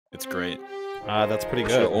It's great. That's pretty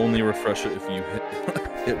good. Only refresh it if you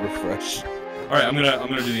hit refresh. All right, I'm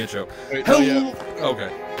gonna do the intro. Wait, Hello.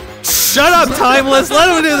 Okay. Shut up, Timeless. Let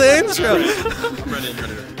him do the intro. I'm ready.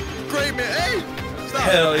 Great man. Hey. Stop.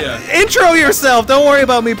 Hell yeah. Intro yourself. Don't worry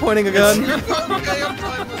about me pointing a gun. Okay, I'm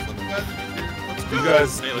Timeless. You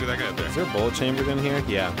guys. Hey, look at that guy up there. Is there bullet chambers in here?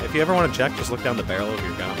 Yeah. If you ever want to check, just look down the barrel of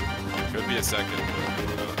your gun. Could be a second.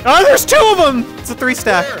 Oh, there's two of them. It's a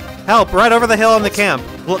 3-stack. Help! Right over the hill on the camp.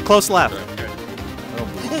 Look close left. Okay.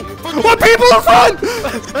 What people in front?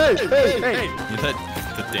 Hey! You know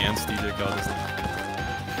the dance DJ got us.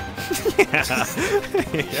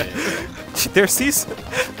 There's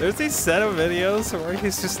these set of videos where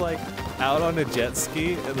he's just like out on a jet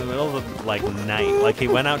ski in the middle of the night. Like he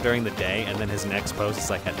went out during the day and then his next post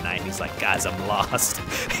is like at night and he's like, guys, I'm lost.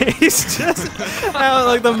 He's just out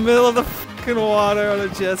like the middle of the fucking water on a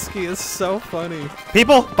jet ski. It's so funny.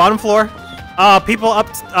 People, bottom floor. People up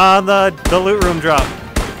the loot room drop.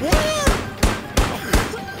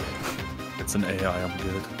 It's an AI, I'm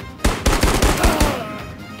good.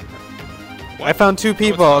 I found two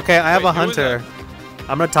people. Okay, I have a hunter.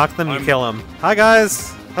 I'm gonna talk to them. You kill him. Hi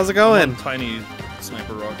guys, how's it going? Tiny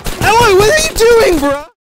sniper rock. Ellen, what are you doing, bro?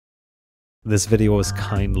 This video was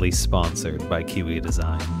kindly sponsored by Kiwi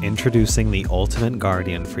Design, introducing the ultimate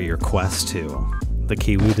guardian for your Quest 2, the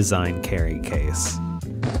Kiwi Design Carry Case.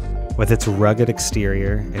 With its rugged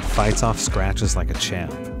exterior, it fights off scratches like a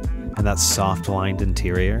champ, and that soft-lined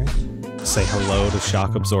interior. Say hello to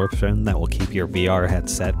shock absorption that will keep your VR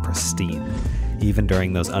headset pristine, even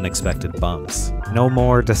during those unexpected bumps. No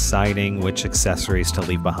more deciding which accessories to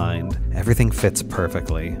leave behind. Everything fits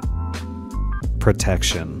perfectly.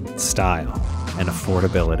 Protection, style, and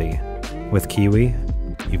affordability. With Kiwi,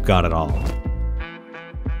 you've got it all.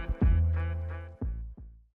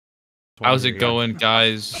 How's it going,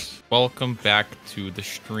 guys? Welcome back to the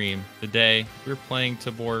stream. Today, we're playing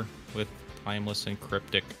Tabor with Timeless and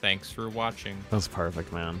Cryptic. Thanks for watching. That was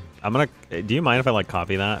perfect, man. Do you mind if I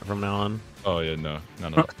copy that from now on? Oh yeah, no.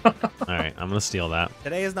 Alright, I'm gonna steal that.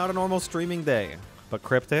 Today is not a normal streaming day, but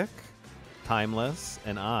Cryptic, Timeless,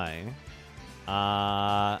 and I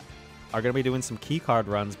are gonna be doing some keycard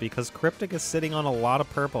runs because Cryptic is sitting on a lot of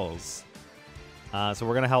purples. So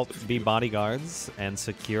we're gonna help be bodyguards and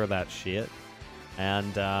secure that shit.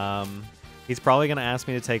 And he's probably gonna ask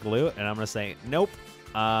me to take loot, and I'm gonna say nope.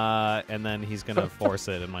 And then he's gonna force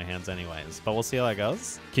it in my hands anyways. But we'll see how that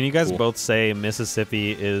goes. Can you guys both say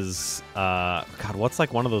Mississippi is God, what's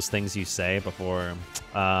like one of those things you say before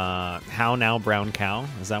how now brown cow?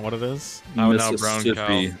 Is that what it is? How now brown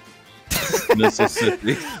cow.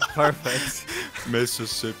 Mississippi. Perfect.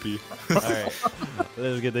 Mississippi. Alright.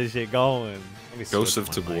 Let's get this shit going. Ghost of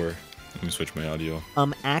Tabor. Let me switch my audio.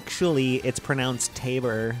 Actually it's pronounced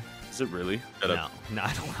Tabor. Is it really? No,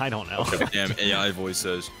 I don't know. Okay, damn AI voice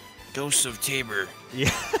says, Ghost of Tabor. Yeah,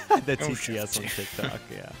 the TTS on TikTok,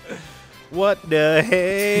 yeah. What the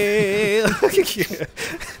hell?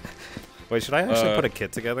 Wait, should I actually put a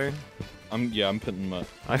kit together? I'm putting my...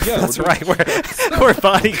 That's right, we're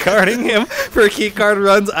bodyguarding him for keycard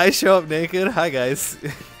runs. I show up naked. Hi, guys.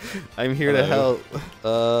 I'm here to help.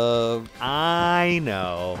 I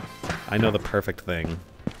know the perfect thing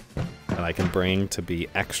that I can bring to be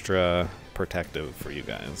extra protective for you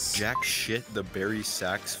guys. Jack shit, the Barry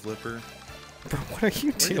Sachs flipper. Bro, what are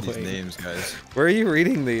you doing? These names, guys. Where are you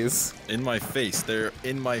reading these? In my face. They're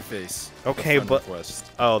in my face. Okay, but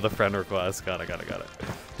request. Oh, the friend request. Got it.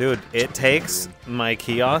 Dude, it takes my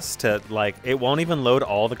kiosk to it won't even load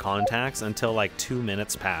all the contacts until 2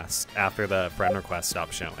 minutes pass after the friend request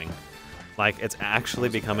stops showing. It's actually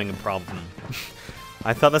becoming a problem.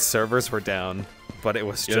 I thought the servers were down. But it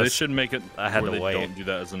was just... Yeah, they should make it I had to wait. Don't do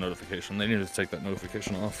that as a notification. They need to take that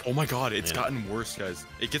notification off. Oh my god, it's gotten worse, guys.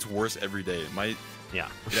 It gets worse every day. It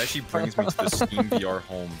actually brings me to the Steam VR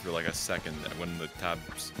home for a second when the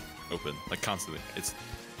tabs open. Constantly. It's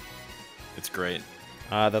great.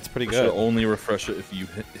 That's pretty good. Only refresh it if you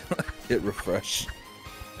hit refresh.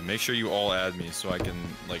 And make sure you all add me so I can,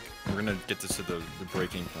 we're gonna get this to the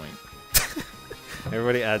breaking point.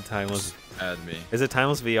 Everybody add Timeless. Add me. Is it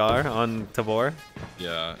TimelessVR on Tabor?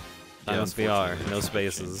 Yeah. TimelessVR, no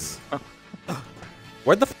spaces.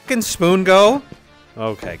 Where'd the fucking spoon go?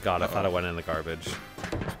 Okay, God, I thought it went in the garbage.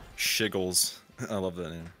 Shiggles. I love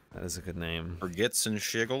that name. That is a good name. Forgets and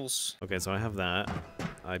Shiggles. Okay, so I have that.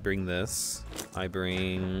 I bring this. I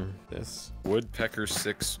bring this. Woodpecker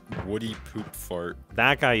 6 Woody Poop Fart.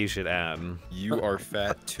 That guy you should add. You are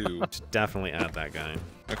fat too. Definitely add that guy.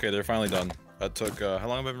 Okay, they're finally done. That took, how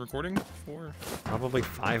long have I been recording for? Probably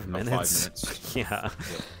 5 About minutes. 5 minutes. Yeah.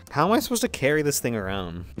 How am I supposed to carry this thing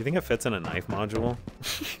around? You think it fits in a knife module?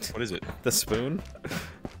 What is it? The spoon?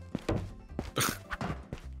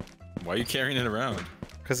 Why are you carrying it around?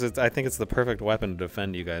 Because I think it's the perfect weapon to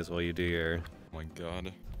defend you guys while you do your Oh my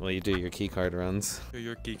god. key card runs.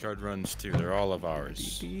 Your keycard runs too. They're all of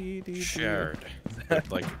ours. Shared.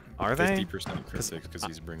 Like Are they? 50% Cryptic because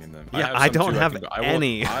he's bringing them. Yeah, have I some don't too, have can-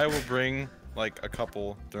 any. I will bring like a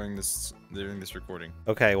couple during this recording.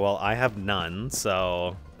 Okay, well I have none,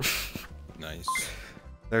 so Nice.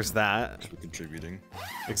 there's that. For contributing.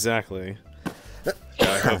 Exactly.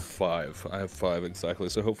 I have 5. I have 5 exactly.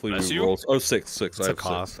 So hopefully That's we you? roll. Oh, 6. It's I a have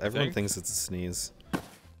cough. 6. Everyone Think? thinks it's a sneeze.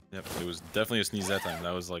 Yep, it was definitely a sneeze that time.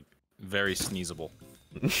 That was like very sneezable.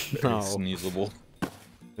 No, Sneezable.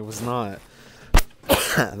 it was not.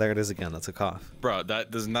 There it is again. That's a cough. Bro,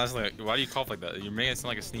 that does not sound like. Why do you cough like that? You're making it sound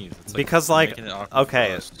like a sneeze. It's like Because like, making it awkward for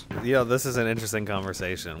okay, us. you know, this is an interesting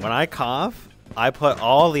conversation. When I cough, I put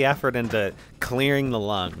all the effort into clearing the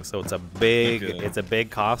lung, so it's a big, Okay. it's a big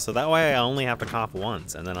cough. So that way, I only have to cough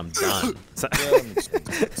once, and then I'm done. So Yeah, that makes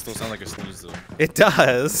sense. It still sound like a sneeze though. it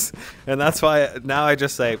does, and that's why now I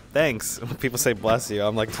just say thanks. When people say bless you,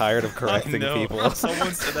 I'm like tired of correcting I know. people.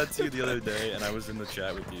 Someone said that to you the other day, and I was in the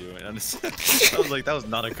chat with you, and I was like, that was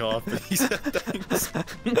not a cough, but he said thanks.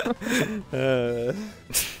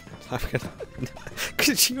 I'm gonna,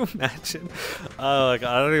 could you imagine? Oh my god,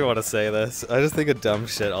 I don't even want to say this. I just think of dumb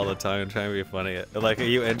shit all the time and trying to be funny. Like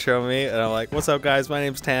you intro me and I'm like, "What's up, guys? My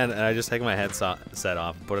name's Tan," and I just take my headset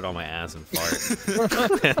off, put it on my ass, and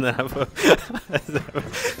fart. And then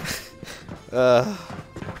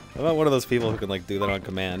I'm not one of those people who can like do that on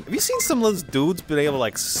command. Have you seen some of those dudes been able to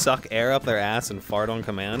like suck air up their ass and fart on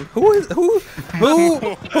command? Who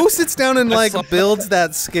sits down and like builds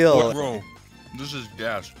that skill? Bro, this is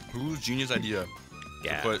gas. Whose genius idea?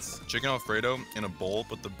 Yes. Put chicken Alfredo in a bowl,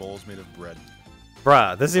 but the bowl's made of bread.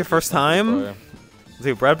 Bruh, this is your first time?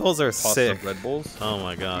 Dude, bread bowls are Pasta sick. Red Bulls. Oh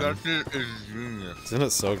my god. That shit is genius. Isn't it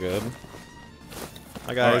so good? Hi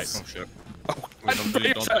Alright, guys. oh shit. Wait, don't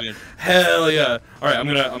do it. Hell yeah! All right, I'm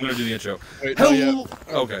gonna do the intro. Wait, Hell no,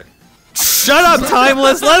 yeah. Okay. Shut up,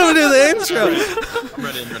 Timeless! Let him do the intro! I'm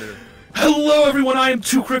ready. Hello everyone, I am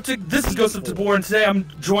Too Cryptic, this is Ghost of Tabor, and today I'm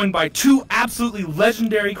joined by 2 absolutely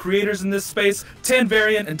legendary creators in this space, Tan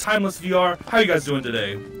Variant and TimelessVR. How are you guys doing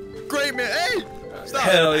today? Great, man. Hey! Stop.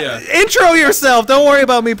 Hell yeah! Intro yourself! Don't worry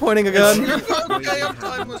about me pointing a gun. Okay, I'm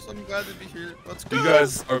timeless. I'm glad to be here. Let's go. You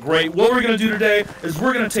guys are great. What we're going to do today is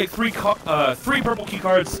we're going to take 3 purple key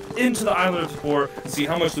cards into the island of Tabor and see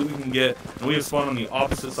how much that we can get, and we have spawned on the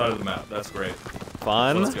opposite side of the map. That's great.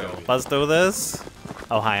 Fun. Let's go. Let's do this.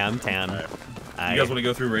 Oh, hi, I'm Tan. You guys want to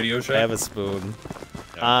go through Radio Shack? I have a spoon.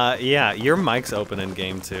 Yeah, your mic's open in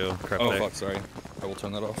game too, Cryptic. Oh fuck! Sorry. I will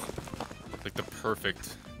turn that off. Like the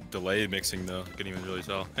perfect delay mixing though. I couldn't even really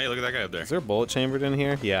tell. Hey, look at that guy up there. Is there a bullet chambered in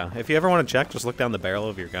here? Yeah. If you ever want to check, just look down the barrel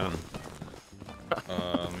of your gun.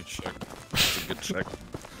 Let me check. That's a good check.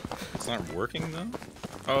 It's not working though.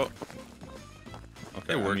 Oh.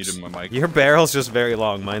 Okay, It I works. muted my mic. Your barrel's just very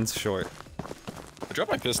long. Mine's short. I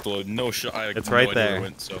dropped my pistol. No shot. I It's no right idea there. where it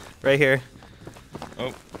went, so. Right here.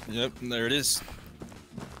 Oh, yep. There it is.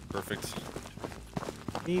 Perfect.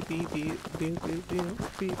 Beep, beep, beep, beep, beep, beep,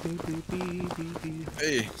 beep, beep, beep, beep, beep.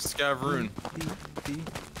 Hey, Scavroon. Beep, beep.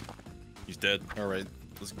 He's dead. All right,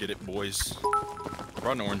 let's get it, boys.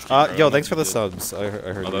 Brought an orange. key card. I Yo, don't thanks know for if the you did. subs. I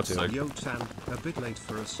heard Oh, you that's too. sick. Yo Tan, a bit late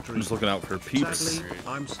for a stream. I'm just looking out for peeps. Sadly,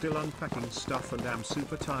 I'm still unpacking stuff and am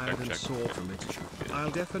super tired and check. sore from it.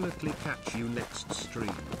 I'll definitely catch you next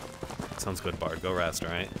stream. Sounds good, Bard. Go rest,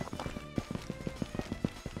 alright?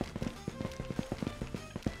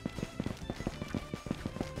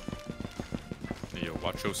 Hey, yo,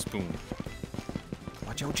 watch your spoon.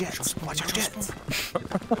 Watch your jets. Watch your jets.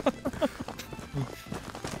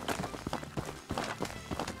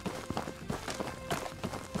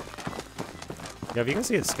 Yeah, if you can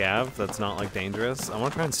see a scav that's not like dangerous, I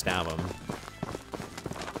want to try and stab him.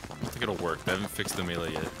 I don't think it'll work. They haven't fixed the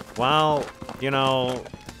melee yet. Well, you know,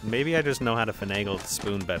 maybe I just know how to finagle the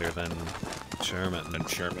spoon better than Sherman. And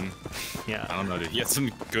Sherman. Yeah, I don't know, dude. He had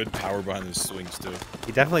some good power behind his swings too.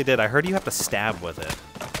 he definitely did. I heard you have to stab with it.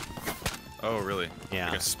 Oh, really? Yeah.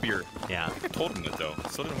 Like a spear. Yeah. I think I told him that though.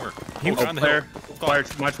 It still didn't work. He- Oh, on the hill. Fire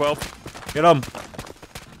my 12. Get him.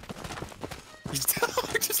 He's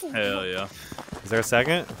just Hell yeah. Is there a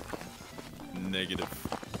second? negative.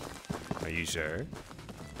 Are you sure?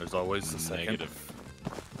 There's always a second. Negative.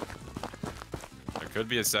 There could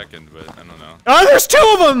be a second, but I don't know. Oh, there's 2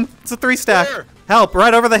 of them! It's a 3-stack. Where? Help!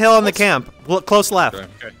 Right over the hill in the camp. Look, close left. Okay.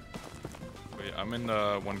 Okay. Wait, I'm in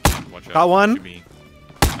one camp. Watch out. Got one. Shoot me.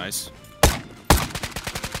 Nice.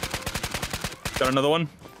 Got another one.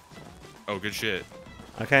 Oh, good shit.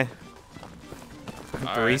 Okay.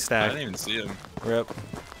 All 3 right. stack. I didn't even see him. Rip.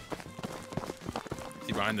 Is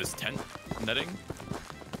he behind this tent netting?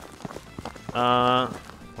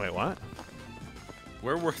 Wait, what?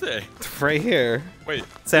 Where were they? Right here. Wait.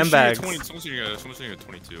 Sandbags. Someone's shooting a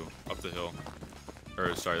 22 up the hill.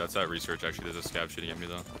 Or sorry, that's that research. Actually, there's a scab shooting at me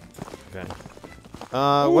though. Okay.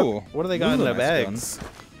 Ooh, what do they got in those their are nice bags?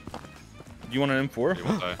 Do you want an M4? Hey,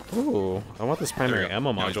 won't I? Ooh, I want this primary we go.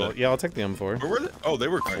 ammo Now he's module. dead. Yeah, I'll take the M4. Where were they? Oh, they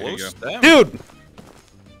were Alright, here you close. go. Damn. Dude,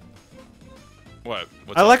 What?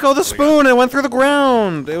 What's I up? let go of the What do they got? spoon and it went through the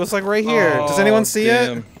ground. It was like right here. Does anyone see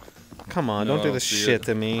damn. it? Come on, No, don't do I this see shit it.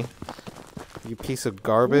 to me. You piece of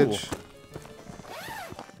garbage.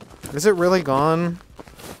 Is it really gone?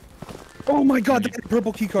 Oh my god, that's a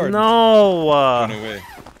purple key card. No. Oh, no way.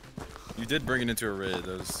 You did bring it into a raid.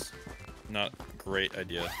 That was not a great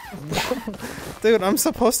idea. Dude, I'm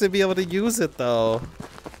supposed to be able to use it though.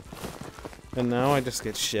 And now I just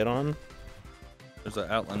get shit on. There's an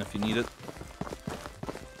outline if you need it.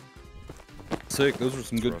 Sick, those were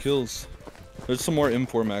some good rough. kills. There's some more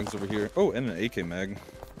M4 mags over here. Oh, and an AK mag.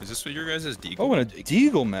 Is this what your guys' deagle? Oh, and a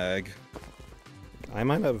Deagle mag. I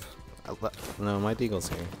might have. No, my deagle's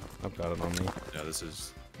here. I've got it on me. Yeah, this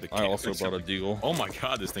is the. I also brought a Deagle. Oh my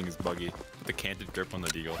god, this thing is buggy. The canted grip on the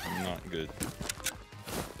deagle. I'm not good.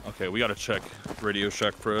 Okay, we gotta check Radio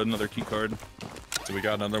Shack for another key card. So we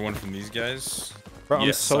got another one from these guys. Bro,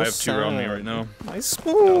 Yes, I'm so I have 2 around me sad. right now. My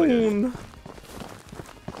spoon.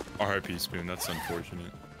 R.I.P. spoon. That's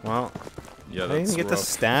unfortunate. Well, Yeah, I didn't that's get to rough.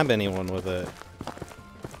 stab anyone with it.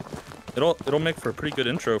 It'll make for a pretty good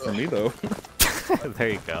intro for me though. There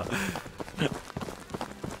you go.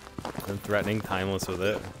 I'm threatening Timeless with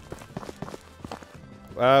it.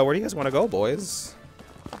 Where do you guys want to go, boys?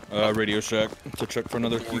 Radio Shack to check for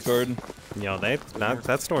another key card. Yo,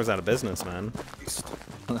 that store's out of business, man.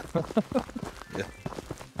 Yeah.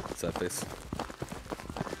 What's that face?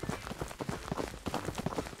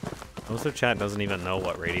 Most of chat doesn't even know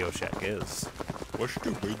what Radio Shack is. What's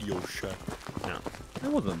the Radio Shack? No.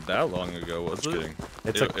 It wasn't that long ago, was Just it? kidding.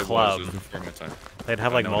 It's It a was. club. It was before my time. They'd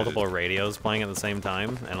have I like know what it multiple is. radios playing at the same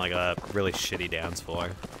time and like a really shitty dance floor.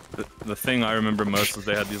 The thing I remember most is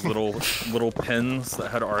they had these little pins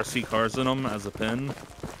that had RC cars in them as a pin.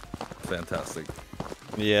 Fantastic.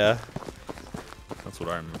 Yeah. That's what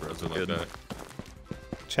I remember as a Like kid. that.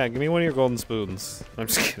 Chad, give me one of your golden spoons. I'm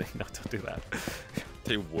just kidding. No, don't do that.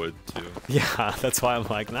 They would too. Yeah, that's why I'm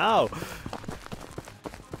like, no.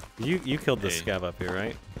 You killed the Hey. scab up here,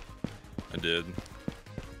 right? I did.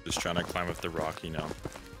 Just trying to climb up the rock, you know.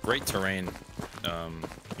 Great terrain.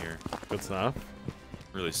 Here. Good stuff.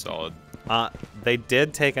 Really solid. They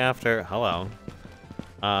did take after hello.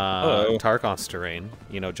 Hello. Tarkov's terrain.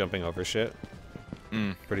 You know, jumping over shit.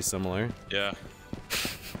 Mm. Pretty similar. Yeah.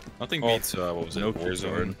 Nothing Oh, beats what was it? no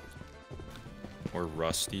Warzone Warzone. or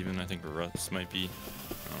Rust even. I think Rust might be.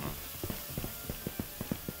 I don't know.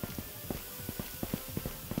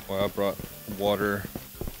 Well, I brought water.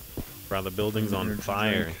 Bro, the building's on Energy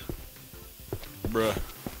fire. drink. Bruh.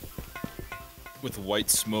 With white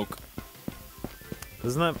smoke.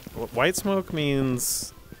 Isn't that white smoke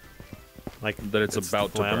means like That it's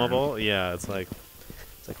about to burn. flammable? Yeah, it's like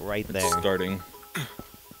right there. Starting.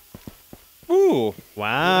 Ooh!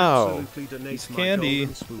 Wow. Absolutely donate It's my candy.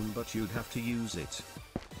 golden spoon, but you'd have to use it.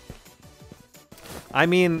 I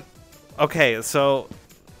mean, okay, so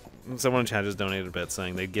someone in chat just donated a bit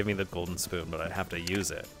saying they'd give me the golden spoon, but I'd have to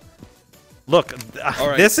use it. Look,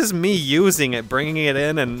 right. this is me using it, bringing it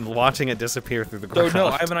in, and watching it disappear through the So ground. no,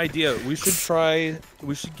 I have an idea. We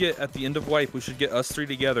should get at the end of Wipe, we should get us 3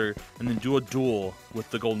 together and then do a duel with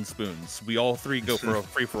the golden spoons. We all 3 go for a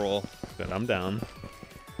free-for-all. Good, I'm down.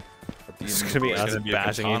 At the It's end gonna be of There's us gonna be a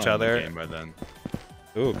bashing katana each in the other. game by then.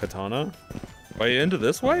 Ooh, katana. By the end of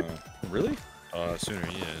this Wipe? Really? Sooner,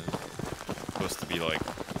 yeah. Supposed to be like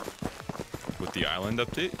with the island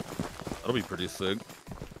update. That'll be pretty sick.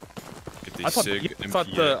 Get the I thought, Sig I thought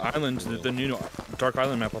MP the at island, world. the new Dark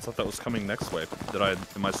Island map, I thought that was coming next Wipe.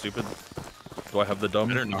 Am I stupid? Do I have the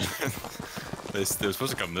dumb? I don't know. They're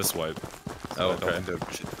supposed to come this wipe. So Oh, I don't okay. think they'll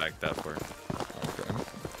push it back that far. Okay.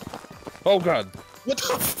 Oh god. What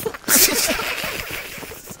the fuck?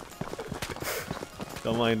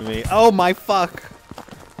 Don't mind me. Oh my fuck!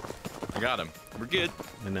 I got him. We're good.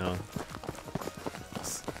 I know.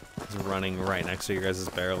 He's running right next to your guys'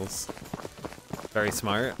 barrels. Very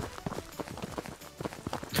smart.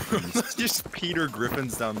 Just Peter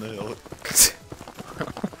Griffins down the hill.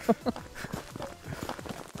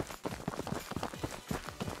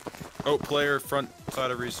 Oh, player front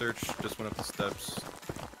side of research just went up the steps.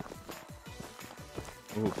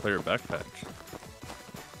 Ooh, player backpack.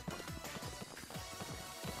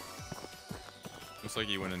 Looks like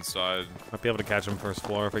he went inside. Might be able to catch him first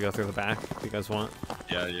floor if we go through the back, if you guys want.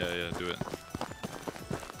 Yeah, do it.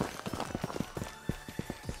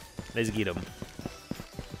 Let's get him.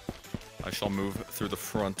 I shall move through the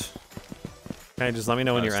front. Okay, just let me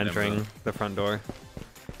know when you're Stand entering by. the front door.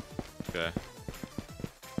 Okay.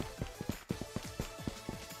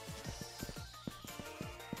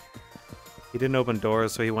 He didn't open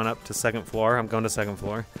doors, so he went up to second floor. I'm going to second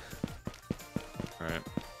floor. Alright.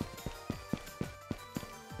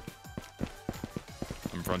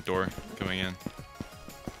 I'm front door, coming in.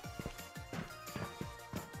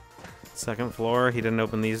 Second floor. He didn't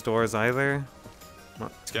open these doors either.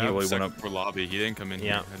 Scav went second up. floor lobby. He didn't come in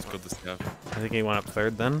Yeah. here. Let's go to the Scav. I think he went up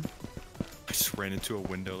third then. I just ran into a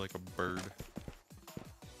window like a bird.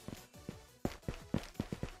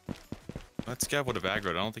 That Scav would have aggroed.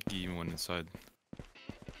 I don't think he even went inside.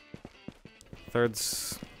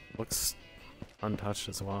 Third's looks untouched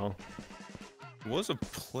as well. It was a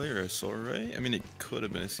player I saw, right? I mean, it could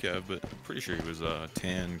have been a Scav, but I'm pretty sure he was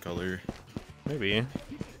tan color. Maybe.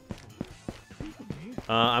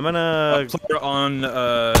 I'm gonna Player on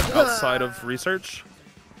outside of research.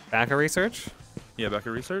 back a research Yeah, back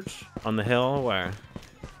at research. on the hill. Where?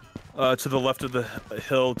 To the left of the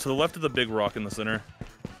hill, to the left of the big rock in the center.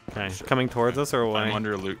 Okay, coming towards us or away? I'm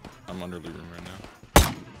under loot room right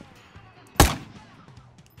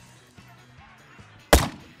now.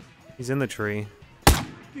 He's in the tree.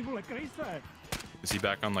 Is he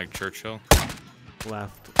back on like Churchill?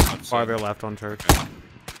 Left. Left Farther side? left on church.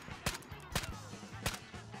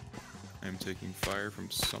 I'm taking fire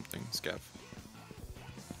from something. Scav.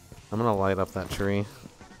 I'm gonna light up that tree.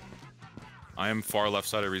 I am far left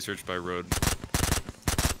side of research by road.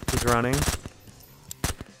 He's running.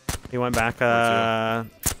 He went back I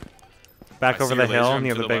back see over your the laser. hill I'm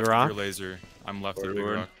near to the big left of rock. your laser. I'm left of the big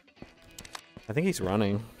Forward. rock. I think he's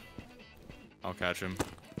running. I'll catch him.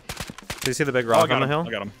 Do you see the big Oh, rock I got on the him. hill?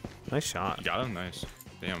 I got him. Nice shot. You got him? Nice.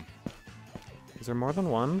 Damn. Is there more than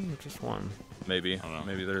one? Or just one? Maybe. I don't know.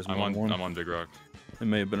 Maybe there's I'm more on. than one. I'm on big rock. It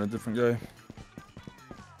may have been a different guy.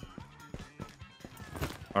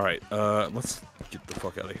 All right, let's get the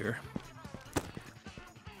fuck out of here.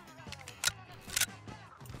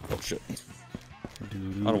 Oh shit! I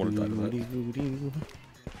don't want to die to that.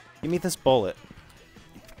 Give me this bullet.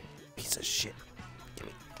 Piece of shit. Give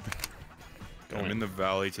me. I'm in the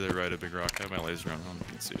valley to the right of big rock. I have my laser on. I don't know if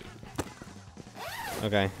you can see it.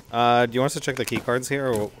 Okay. Do you want us to check the key cards here,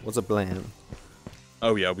 or what's the plan?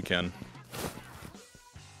 Oh yeah, we can.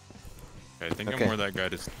 Okay, I think Okay. I'm where that guy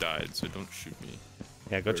just died, so don't shoot me.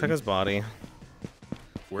 Yeah, go check his body.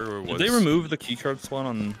 Where was? Did they remove the keycard slot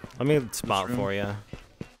on Let me spot room? for you.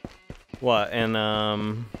 What in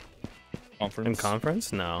conference?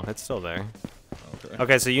 conference? No, it's still there. Okay.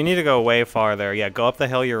 Okay, so you need to go way farther. Yeah, go up the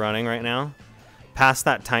hill you're running right now, past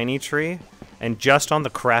that tiny tree, and just on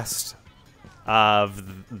the crest of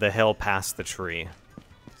the hill past the tree.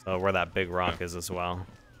 So where that big rock is as well.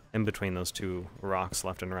 In between those two rocks,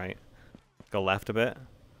 left and right. Go left a bit.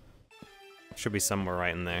 Should be somewhere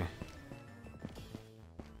right in there.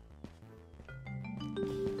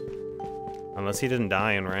 Unless he didn't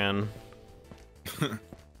die and ran.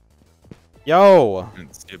 Yo!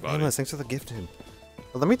 Didn't see a body. Nice, thanks for the gifted.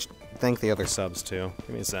 Well, let me thank the other subs too. Give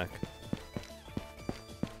me a sec.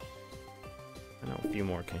 I know a few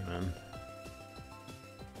more came in.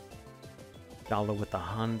 Dollar with the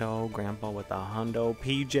hundo, Grandpa with the hundo,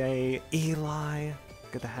 PJ, Eli,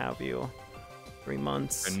 good to have you. 3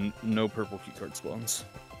 months. And no purple keycard spawns.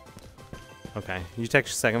 Okay, you take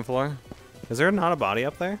second floor. Is there not a body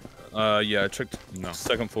up there? Yeah, I checked No.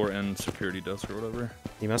 second floor and security desk or whatever.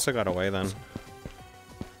 He must have got away then.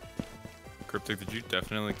 Cryptic, did you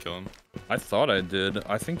definitely kill him? I thought I did.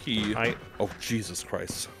 I think he. I. Oh Jesus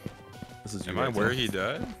Christ! This is you. Am I right where there. he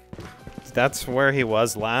died? That's where he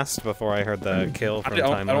was last before I heard the kill from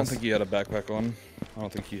Timeless. I don't think he had a backpack on. I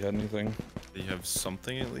don't think he had anything. Did he have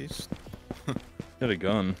something at least? He had a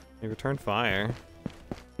gun. He returned fire.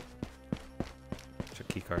 Check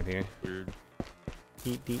key card here. Weird.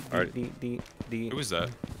 Alright. Who is that?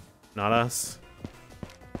 Not us.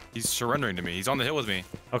 He's surrendering to me. He's on the hill with me.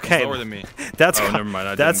 Okay. He's lower than me. That's Oh, never mind,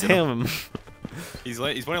 I that's didn't get him. He's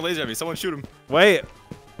pointing a laser at me. Someone shoot him. Wait.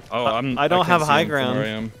 Oh, I don't can't have see high him from ground. Where I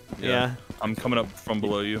am. Yeah. I'm coming up from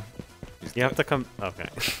below you. He's You have dead. to come. Okay.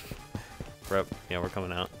 Rip. Yeah, we're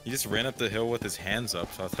coming out. He just ran up the hill with his hands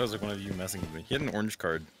up, so I thought it was like one of you messing with me. He had an orange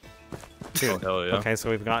card. Oh hell yeah. Okay, so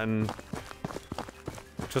we've gotten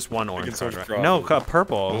Just one orange card, search right? No, properly.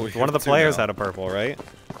 purple. Oh, we One of the have two players now. had a purple, right?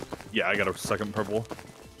 Yeah, I got a second purple.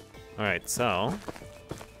 All right, so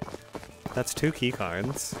that's 2 key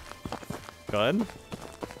cards. Good.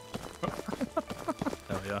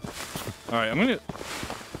 Hell yeah. All right, I'm gonna.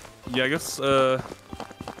 Yeah, I guess. I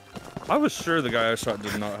was sure the guy I shot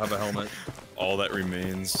did not have a helmet. All that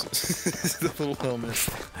remains. The little helmet.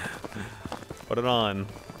 Put it on.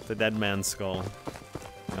 The dead man's skull.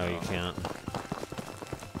 Oh, you can't.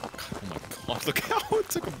 Oh my god, look how it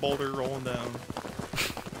took a boulder rolling down.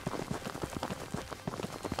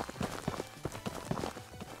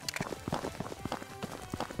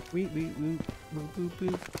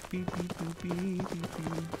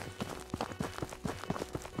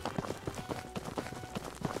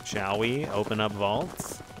 Shall we open up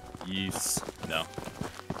vaults Yes. No.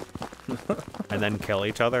 and then kill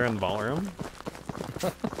each other in the vault room?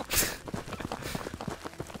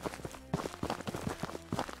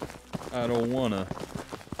 I don't wanna.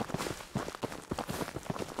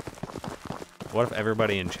 What if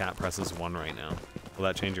everybody in chat presses 1 right now? Will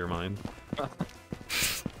that change your mind?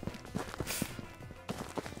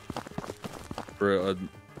 For a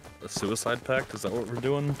suicide pact? Is that what we're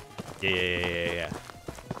doing? Yeah.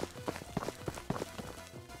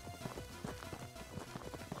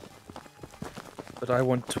 But I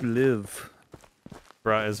want to live.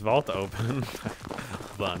 Bruh, is vault open?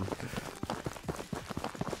 Hold on.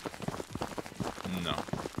 No.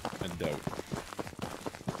 I doubt.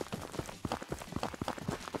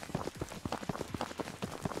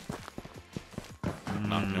 I'm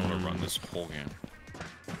not gonna be able to run this whole game.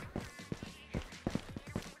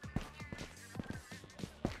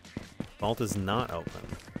 Vault is not open.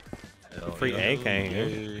 Hell Free yeah. AK here.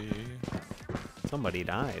 Yay. Somebody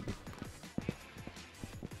died.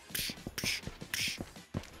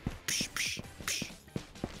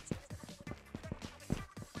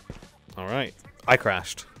 Alright. I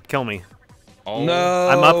crashed. Kill me. Oh No!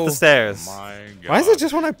 I'm up the stairs. my god. Why is it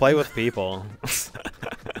just when I play with people?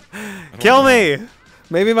 Kill me!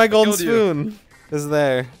 Maybe my golden killed you. spoon is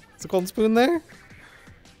there. Is the golden spoon there?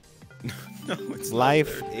 No, it's not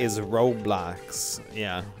Life there. is Roblox.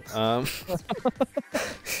 Yeah.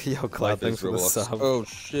 Yo, Clyde, thanks for the sub. Oh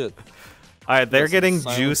shit. Alright, they're some getting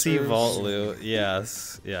juicy silencers. vault loot.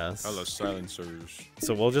 Yes. Hello, silencers.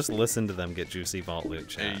 So we'll just listen to them get juicy vault loot,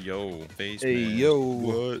 chat. Hey yo, face Hey, man. yo.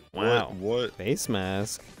 What? Wow. What? Face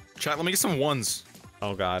mask. Chat, let me get some ones.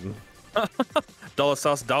 Oh god. Dollar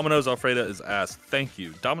sauce Domino's Alfredo is ass. Thank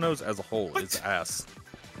you. Domino's as a whole is ass.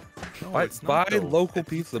 No, Buy it's not, though. local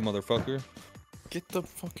pizza, motherfucker. Get the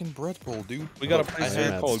fucking bread bowl, dude. We got a Look, place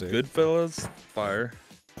had- here called dude. Goodfellas. Fire.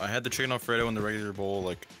 I had the chicken Alfredo in the regular bowl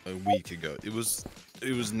like a week ago. It was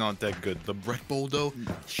not that good. The bread bowl though,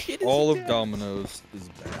 shit is All of bad. Domino's is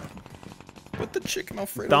bad. But the chicken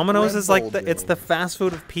Alfredo. Domino's bread is like bowl, it's the though. fast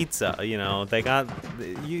food of pizza, you know. They got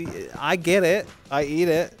I get it. I eat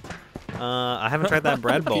it. I haven't tried that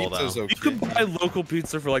bread bowl though. Pizza's okay. You can buy local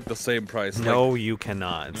pizza for like the same price. No, you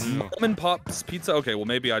cannot. No. Mom and Pop's Pizza. Okay, well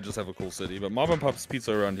maybe I just have a cool city, but Mom and Pop's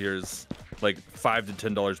Pizza around here is like $5 to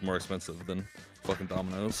 $10 more expensive than fucking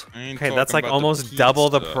Domino's. I ain't Okay, that's talking like about almost double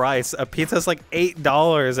the pizza. price. A pizza's like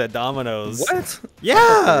 $8 at Domino's. What?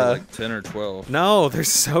 Yeah. Like 10 or 12. No, they're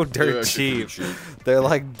so They're dirt actually cheap. pretty They're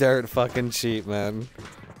like dirt fucking cheap, man.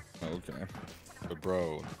 Okay. But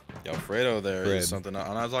bro, the Alfredo there is Bread. something.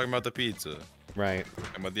 I'm not talking about the pizza. Right.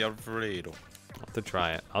 I'm about the Alfredo. I'll have to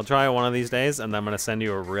try it. I'll try it one of these days, and then I'm gonna send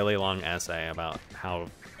you a really long essay about how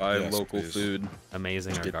Buy Yes, local please. food.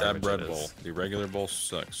 amazing our Get garbage that bread it bowl. is. The regular bowl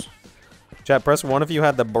sucks. Chat, press 1 if you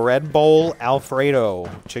had the bread bowl Alfredo,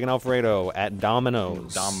 chicken Alfredo at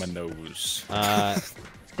Domino's. Domino's. Let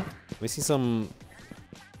me see some.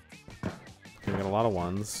 We got a lot of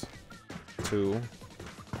ones. 2.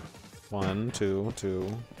 1, 2,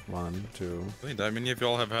 2, 1, 2. Wait, how many of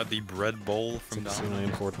y'all have had the bread bowl from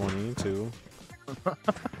 69,420, 2.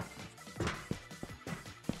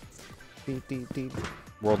 Deep, deep, deep.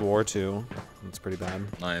 World War II. That's pretty bad.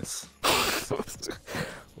 Nice.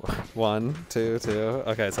 1, 2, 2.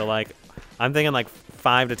 Okay, so like, I'm thinking like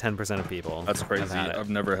 5 to 10% of people. That's crazy. have had it. I've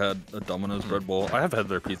never had a Domino's bread bowl. I have had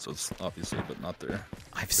their pizzas, obviously, but not their.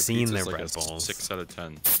 I've seen their like bread a bowls. 6 out of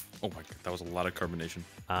 10. Oh my god, that was a lot of carbonation.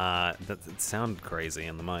 That sounded crazy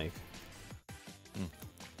in the mic.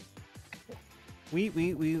 We.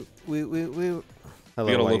 Hello, We got a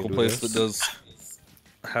why you local do place this? that does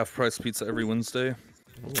half price pizza every Wednesday.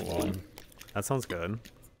 Ooh, that sounds good.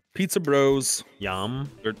 Pizza Bros. Yum.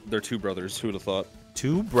 They're two brothers. Who would have thought?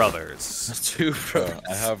 2 brothers. Two brothers.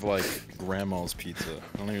 I have like grandma's pizza.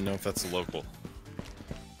 I don't even know if that's local.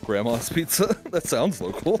 Grandma's Pizza. That sounds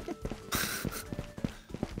local.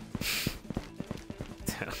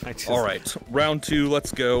 All right, round 2.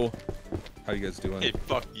 Let's go. How you guys doing? Hey,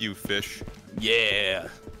 fuck you, fish. Yeah.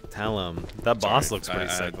 Tell him. That boss looks pretty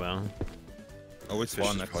sick, though. Oh, it's Fish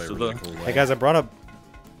fun. is Next probably to really the. cool. Hey guys, I brought up.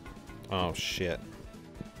 Oh shit.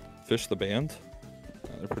 Fish the band?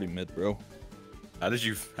 They're pretty mid, bro. How did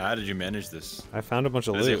you manage this? I found a bunch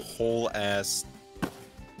of There's a loot. whole ass,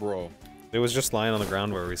 bro. It was just lying on the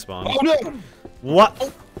ground where we spawned. Oh no!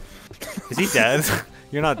 What? Is he dead?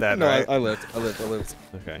 You're not dead, No, right? I lived.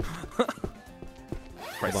 Okay.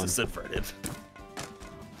 Crisis inverted.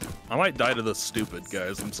 I might die to this stupid,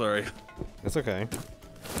 guys. I'm sorry. It's okay.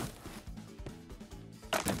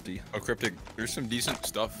 Empty. Oh, Cryptic, there's some decent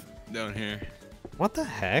stuff down here. What the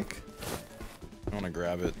heck? I want to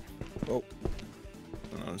grab it. Oh.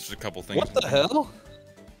 There's just a couple things. What the hell?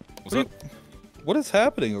 What's up? What is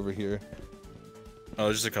happening over here? Oh,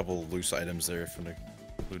 there's just a couple loose items there if I'm gonna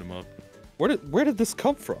loot them up. Where did this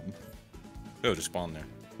come from? Oh, just spawn there.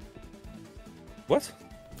 What?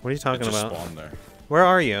 What are you talking It just about? spawned there. Where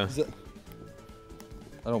are you? Is it...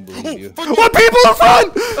 I don't believe you. What people are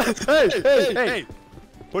fun? Hey!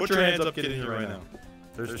 Put your hands up, get in here right now.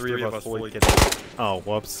 There's 3 of us fully kitted. Oh,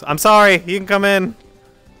 whoops. I'm sorry. You can come in.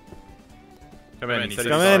 Come in. He said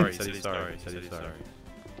Come he's in. sorry. He said he's sorry. He said he's sorry.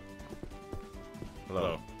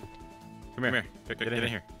 Hello. Come here. Get in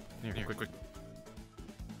here. Here, quick.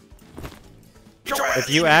 If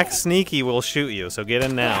you act sneaky, we'll shoot you. So get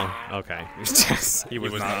in now. Okay. He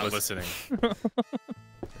was not listening.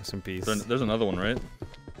 Rest in peace. There's another one, right?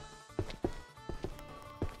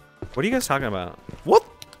 What are you guys talking about? What?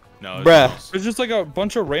 No, Bruh. There's just like a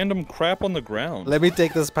bunch of random crap on the ground. Let me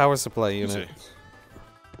take this power supply unit.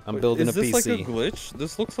 I'm building a Is this PC. like a glitch?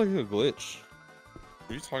 This looks like a glitch.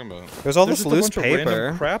 What are you talking about? There's all There's this just a loose bunch of random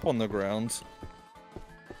paper. crap on the ground.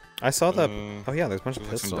 I saw the. Oh yeah, there's a bunch of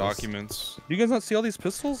Like pistols. some documents. Do you guys not see all these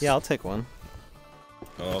pistols? Yeah, I'll take one.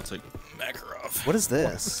 Oh, I'll take Makarov. What is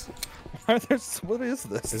this? What is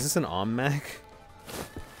this? Is this an OM-Mac?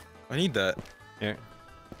 I need that. Here.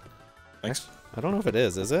 Thanks. I don't know if it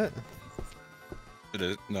is. Is it? It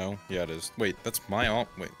is. No. Yeah, it is. Wait, that's my op.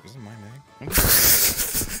 Wait, is it my mag?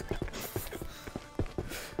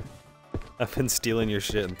 I've been stealing your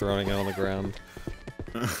shit and throwing it on the ground.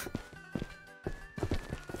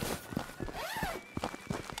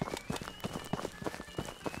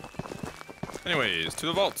 Anyways, to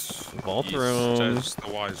the vaults. Vault Yes, room. says the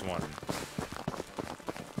wise one.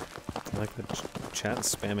 I like the chat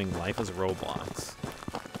spamming life is Roblox.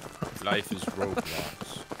 Life is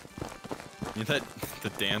Roblox. You know that the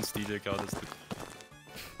dance DJ got us the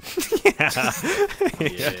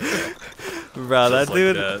Yeah. Bro, that Just like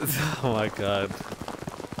dude. that. Oh my god.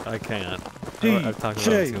 I can't. I've talked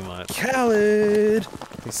about him too much. Khaled!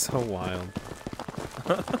 He's so wild.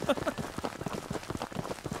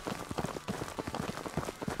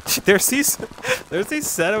 There's these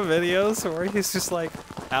set of videos where he's just like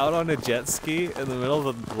out on a jet ski in the middle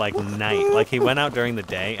of the like night. Like he went out during the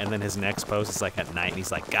day and then his next post is like at night and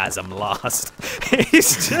he's like, guys, I'm lost.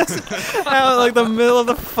 He's just out like the middle of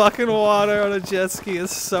the fucking water on a jet ski.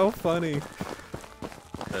 It's so funny.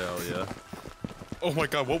 Hell yeah. Oh my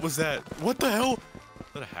god, what was that? What the hell? Is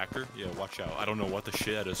that a hacker? Yeah, watch out. I don't know what the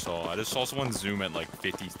shit I just saw. I just saw someone zoom at like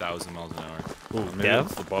 50,000 miles an hour. Ooh, Maybe Dev?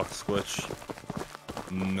 it's the box glitch.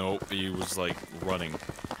 Nope, he was like running.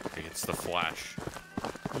 Like, it's the Flash.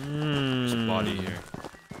 There's a Mm. body here.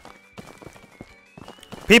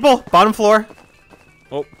 People, bottom floor.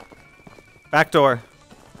 Oh. Back door.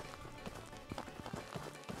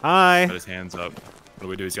 Hi. Got his hands up. What do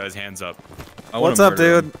we do? He's got his hands up. What's up,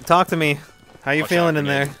 dude? Talk to me. How you Watch feeling out, in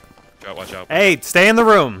grenade. there? Watch out. Hey, stay in the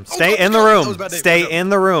room. Stay in the That was room. a bad day. Stay Watch out. in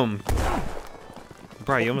the room.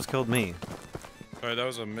 Bro, you almost killed me. Alright, that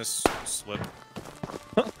was a miss slip.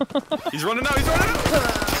 He's running out, he's running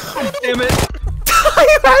out! Damn it!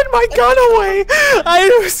 I had my gun away.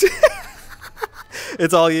 I was.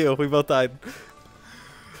 It's all you. We both died.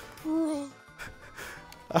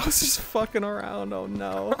 I was just fucking around. Oh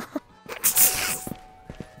no.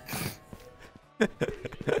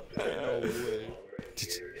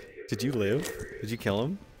 Did you live? Did you kill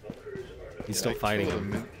him? He's still fighting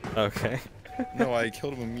him. Okay. No, I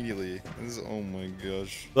killed him immediately. This is, oh my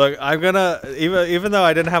gosh. Look, I'm gonna even though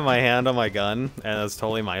I didn't have my hand on my gun and it's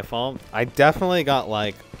totally my fault, I definitely got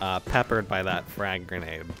like peppered by that frag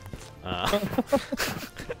grenade.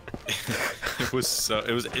 It was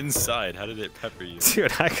inside. How did it pepper you?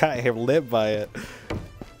 Dude, I got lit by it.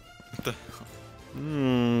 What the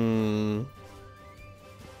hell?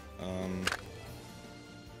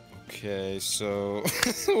 Okay, so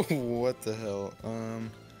what the hell?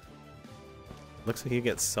 Looks like you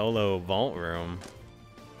get solo vault room.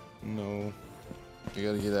 No. I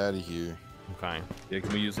gotta get out of here. Okay. Yeah,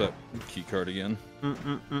 can we use that key card again?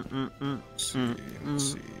 Let's see.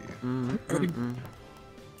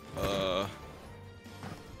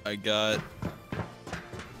 I got.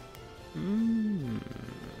 Yeah,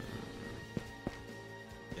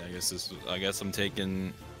 I guess this. I guess I'm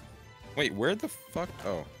taking. Wait, where the fuck?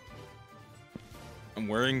 Oh. I'm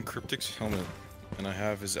wearing Cryptic's helmet, and I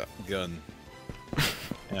have his gun.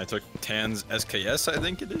 And I took Tan's SKS, I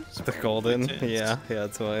think it is. The golden? Tans. Yeah,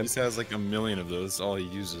 that's why. He just has like 1 million of those. That's all he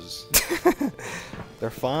uses. They're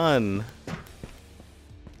fun.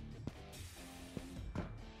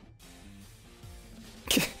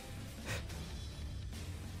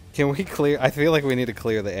 Can we clear? I feel like we need to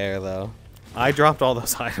clear the air, though. I dropped all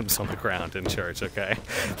those items on the ground in church. Okay,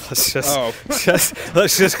 let's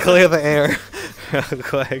just clear the air real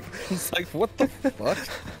quick. It's like, what the fuck?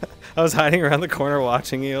 I was hiding around the corner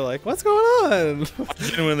watching you, like, what's going on? I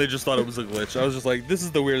genuinely just thought it was a glitch. I was just like, this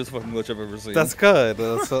is the weirdest fucking glitch I've ever seen. That's good.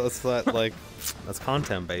 That's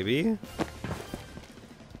content, baby.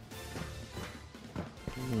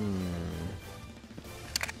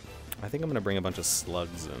 I think I'm gonna bring a bunch of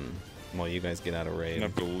slugs in while you guys get out of raid. I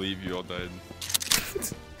can't believe you all died.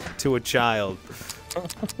 To a child.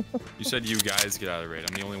 You said you guys get out of raid.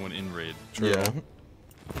 I'm the only one in raid. Yeah.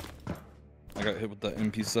 I got hit with that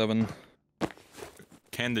MP7.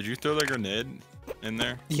 Ken, did you throw the grenade in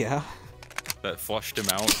there? Yeah. That flushed him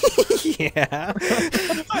out? Yeah.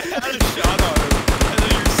 I had a shot on him, and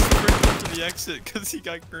then you sprinted to the exit because he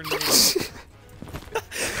got grenaded.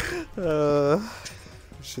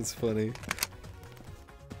 Shit's funny.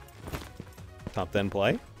 Top 10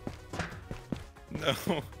 play? No.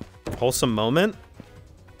 Wholesome moment?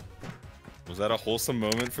 Was that a wholesome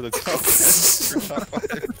moment for the top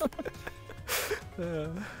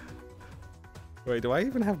 10? Wait, do I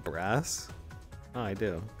even have brass? Oh, I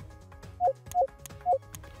do.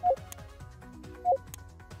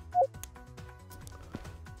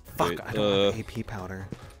 Fuck, Wait, I don't have AP powder.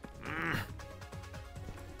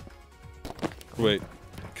 Wait,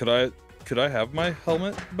 could I have my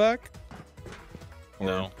helmet back?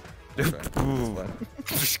 No. Okay,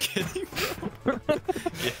 Just kidding, bro.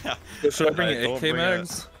 Yeah. should I bring Don't AK bring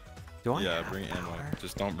mags? Do I? Yeah, bring ammo.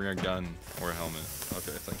 Just don't bring a gun or a helmet.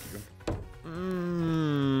 Okay, thank you.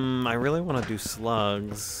 I really want to do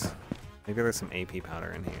slugs. Maybe there's some AP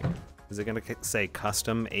powder in here. Is it gonna say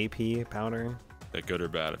custom AP powder? Is that good or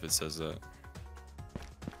bad if it says that?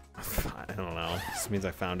 I don't know. This means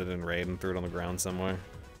I found it in raid and threw it on the ground somewhere.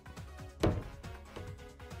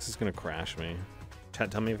 This is gonna crash me. Chat,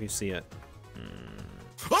 tell me if you see it.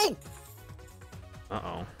 Oh!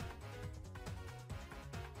 Uh-oh.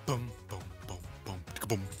 Bum, bum, bum, bum,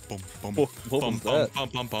 bum, bum, bum, What bum, was bum, that? bum,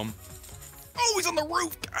 bum, bum. Oh, he's on the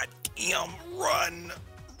roof! God damn! Run!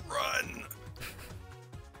 Run!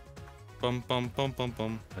 Bum, bum, bum, bum,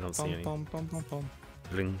 bum. I don't see any. Bum, bum, bum, bum,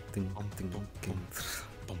 Ding, ding, bum, ding, bum, ding.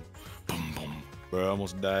 bum, bum, bum. Bro, I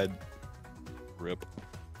almost died. Rip.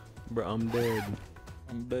 Bro, I'm dead.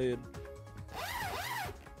 I'm dead.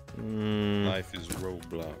 Life is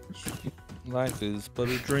Roblox. Life is but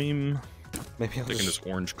a dream. Maybe I'll Taking just,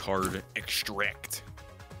 this orange card. Extract.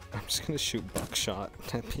 I'm just gonna shoot buckshot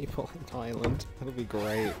at people in Island. That'll be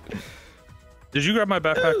great. Did you grab my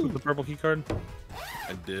backpack with the purple key card?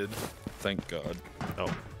 I did. Thank God.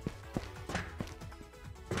 Oh.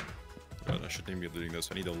 God, I shouldn't even be looting this.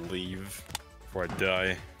 I need to leave before I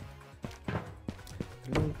die.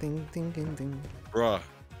 Ding, ding, ding, ding, ding. Bruh.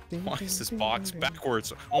 Ding, Why ding, is this ding, box ding, ding.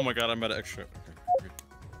 backwards? Oh my god, I'm out of extra. Okay.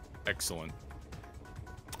 Excellent.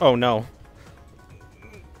 Oh no.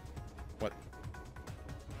 What?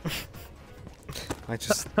 I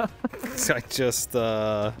just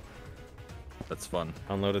That's fun.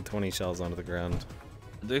 unloaded 20 shells onto the ground.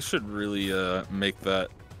 They should really make that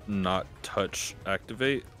not touch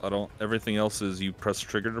activate. Everything else is you press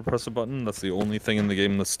trigger to press a button. That's the only thing in the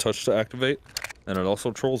game that's touch to activate. And it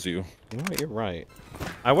also trolls you. You know what, you're right.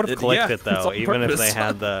 I would have clicked yeah, it though, it's on even if purpose. they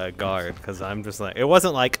had the guard, because I'm just like, it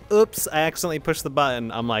wasn't like, oops, I accidentally pushed the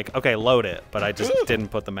button. I'm like, okay, load it, but I just didn't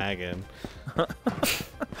put the mag in.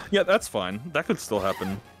 Yeah, that's fine. That could still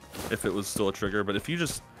happen if it was still a trigger. But if you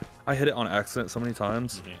just, I hit it on accident so many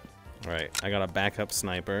times. All right, I got a backup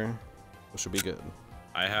sniper, which should be good.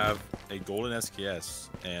 I have a golden SKS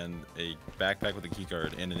and a backpack with a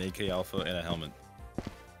keycard and an AK Alpha and a helmet.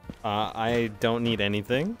 I don't need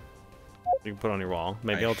anything. You can put it on your wall.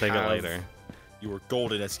 Maybe I'll take it have later. Your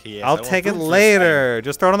golden SKS. I'll take it later.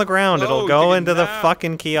 Just throw it on the ground. No, It'll you go take it into the now.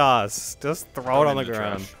 fucking kiosk. Just throw it on the in the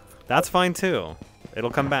ground. trash. That's fine too.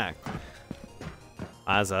 It'll come back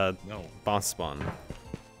as a No. boss spawn. Why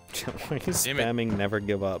are you Damn it. spamming never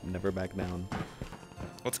give up, never back down?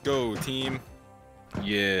 Let's go, team.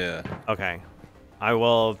 Yeah. Okay. I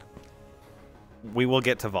will... We will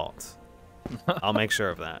get to vault. I'll make sure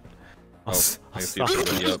of that. I guess you're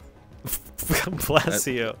already up. Bless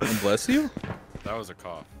you. Bless you? That was a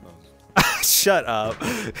cough. Shut up.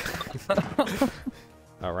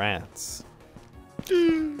 Rats.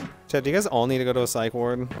 Chad, do you guys all need to go to a psych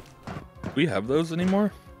ward? Do we have those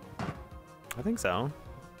anymore? I think so.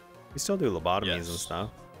 We still do lobotomies and stuff.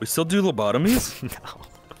 We still do lobotomies? No.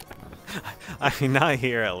 I mean, not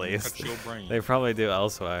here at least. Cut your brain. They probably do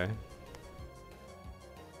elsewhere.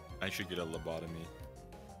 I should get a lobotomy.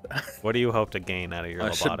 What do you hope to gain out of your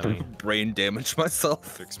lobotomy? I should brain damage myself.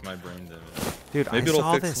 Fix my brain damage. Dude, maybe I it'll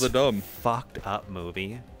saw fix this the dumb. fucked up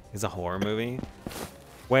movie. It's a horror movie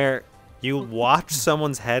where you watch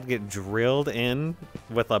someone's head get drilled in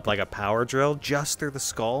with like a power drill just through the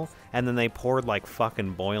skull, and then they poured like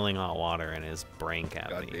fucking boiling hot water in his brain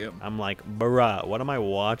cavity. Goddamn. I'm like, bruh, what am I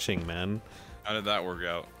watching, man? How did that work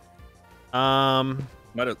out?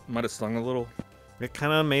 Might have stung a little. It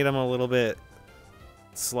kind of made them a little bit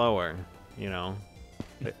slower, you know.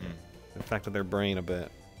 It affected their brain a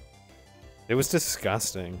bit. It was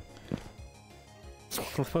disgusting. It's one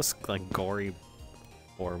of the most like gory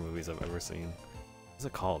horror movies I've ever seen. What's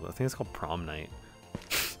it called? I think it's called Prom Night.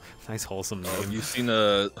 Nice wholesome name. Have you seen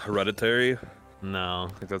Hereditary? No.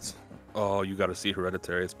 I think that's. Oh, you got to see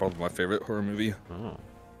Hereditary. It's probably my favorite horror movie. Oh.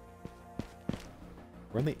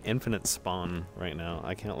 We're in the infinite spawn right now.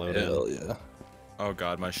 I can't load Hell it. yeah. Oh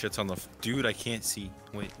god, my shit's on the. Dude, I can't see.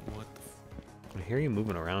 Wait, what the? I hear you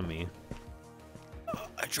moving around me.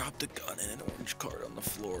 I dropped a gun and an orange card on the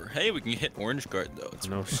floor. Hey, we can hit orange card though. It's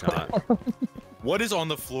No shot. What is on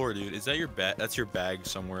the floor, dude? Is that your bag? That's your bag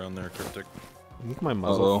somewhere on there, Cryptic. I think my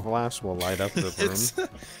muzzle flash will light up the room.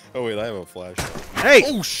 Oh wait, I have a flashlight. Hey!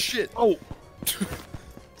 Oh shit! Oh.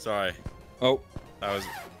 Sorry. Oh. That was.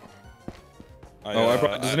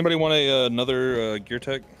 Does anybody want another gear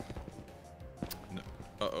tech? No.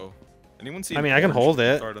 Uh-oh. Anyone see? I mean, I can hold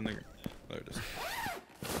it. Card on there? There it is.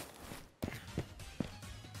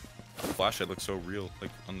 The flashlight looks so real, like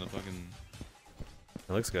on the fucking.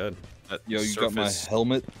 It looks good. Yo, you got my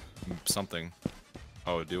helmet? Something.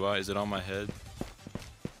 Oh, do I? Is it on my head?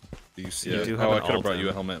 Do you see You it? do have Oh, I an could have brought alt you a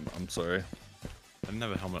in. helmet. I'm sorry. I didn't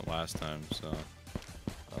have a helmet last time, so.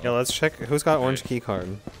 Yeah, let's check. Who's got orange key card?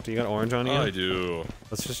 Do you got orange on you? I do.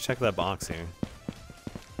 Let's just check that box here.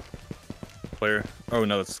 Player. Oh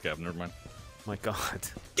no, that's a scab. Never mind. My God.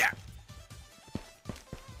 Yeah.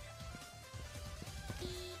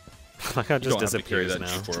 Like how it just you don't have to carry disappears that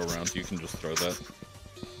now. G4 around. You can just throw that.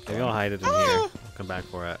 Maybe I'll hide it in here. I'll come back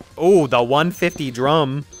for it. Oh, the 150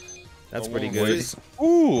 drum. That's pretty Oh, good. wait.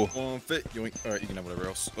 Ooh. Won't fit. Alright, you can have whatever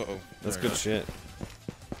else. Uh-oh. That's Alright. good shit.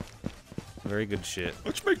 Very good shit.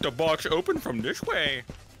 Let's make the box open from this way.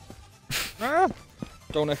 Ah.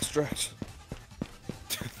 Don't extract.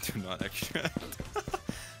 Do not extract.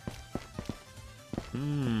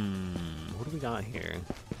 What do we got here?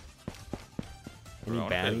 Any Bro, I wanna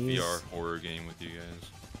play a baddies? VR horror game with you guys.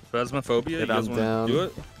 Phasmophobia? You guys I'm want down. to do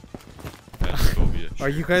it? Phasmophobia. Are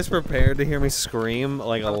you guys prepared to hear me scream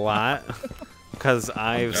like a lot? Because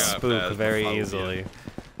I Yeah, spook very phasmophobia. easily.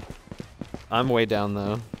 I'm way down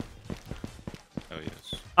though. Oh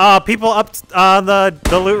yes. People up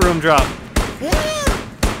the loot room drop.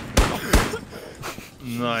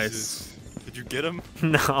 Nice. Did you get him?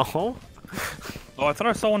 No. Oh, I thought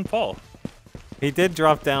I saw one fall. He did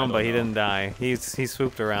drop down, don't but he know. didn't die. He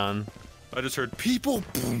swooped around. I just heard people.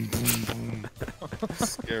 Boom, boom, boom.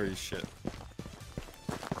 Scary shit.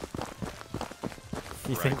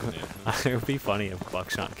 You think Right, it would be funny if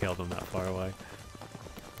Buckshot killed him that far away?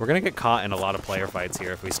 We're gonna get caught in a lot of player fights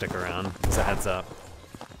here if we stick around. Just a heads up,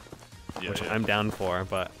 Yeah, which yeah. I'm down for.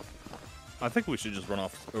 But I think we should just run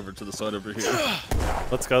off over to the side over here.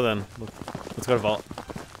 let's go then. Let's go to vault.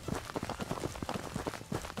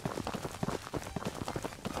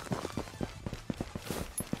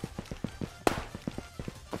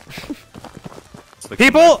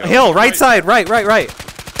 People, hill, right side, right.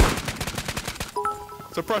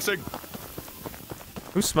 Suppressing.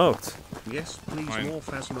 Who smoked? Yes, please, Fine. more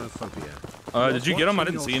phasmophobia. Did you get him? I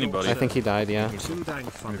didn't see anybody. I think he died. Yeah. Too dang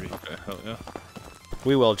funny. Okay, hell yeah.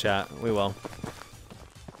 We will, chat. We will.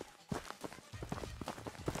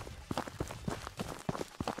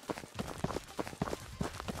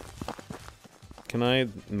 Can I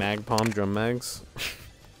mag palm drum mags?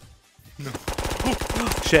 No.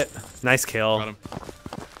 Shit. Nice kill. Got him.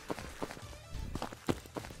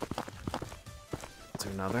 Is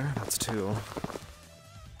there another? That's two.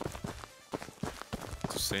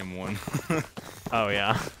 It's the same one. Oh,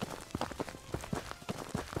 yeah.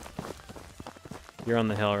 You're on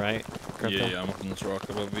the hill, right? Crypto? Yeah, I'm up on this rock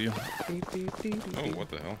above you. Oh, what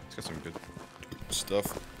the hell? It's got some good stuff.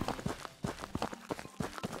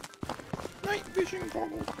 Night vision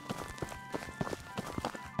goggles.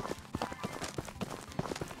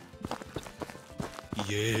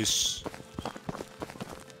 Yes.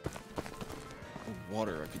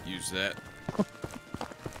 Water, I could use that.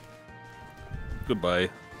 Goodbye.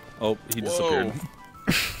 Oh, he disappeared.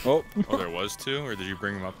 Oh, there was two, or did you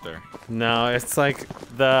bring him up there? No, it's like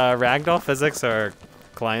the ragdoll physics are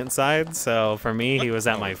client side, so for me, he was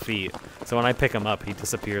at my feet. So when I pick him up, he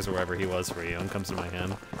disappears wherever he was for you and comes to my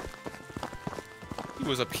hand. He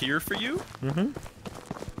was up here for you? Mm-hmm.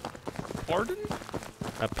 Pardon?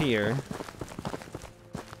 Up here.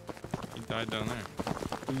 He died down there.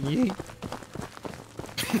 Yeet.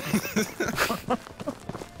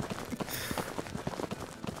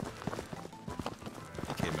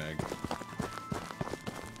 Okay, Meg.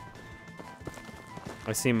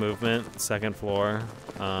 I see movement, second floor,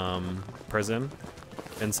 prison,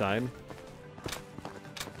 inside.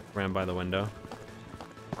 Ran by the window.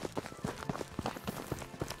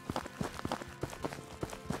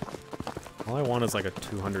 All I want is like a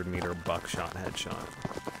 200-meter buckshot headshot.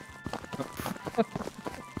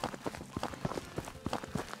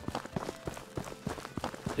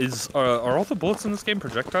 Are all the bullets in this game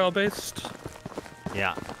projectile based?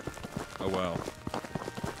 Yeah, Oh wow.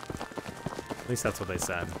 at least that's what they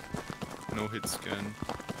said. No hit skin.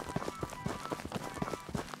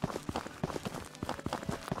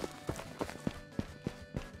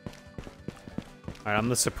 Alright, I'm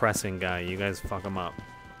the suppressing guy. You guys fuck him up.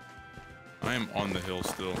 I am on the hill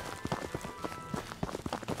still.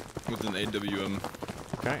 With an AWM.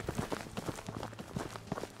 Okay.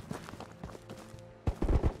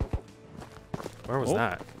 Where was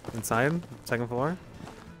that? Inside? Second floor?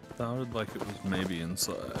 Sounded like it was maybe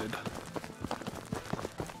inside.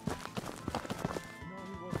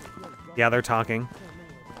 Yeah, they're talking.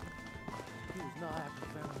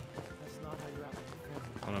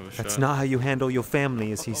 One of a That's shot. not how you handle your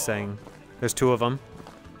family, is he saying. There's two of them,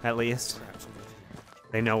 at least.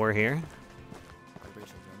 They know we're here.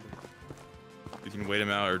 You can wait him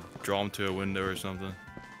out or draw him to a window or something.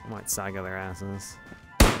 I might saga their asses.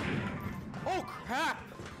 Oh crap!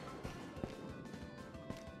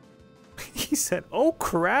 He said, "Oh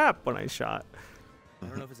crap!" when I shot. I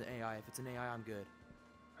don't know if it's an AI. If it's an AI, I'm good.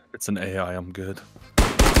 It's an AI, I'm good.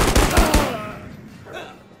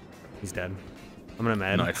 He's dead. I'm gonna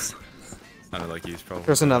med. Nice. Sounded like he's probably.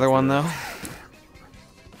 There's another one though.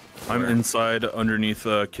 I'm inside underneath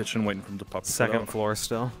the kitchen waiting for him to pop his head Second out. floor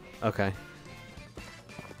still. Okay.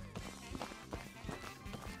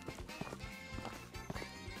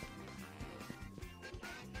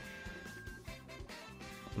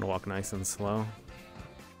 I'm gonna walk nice and slow.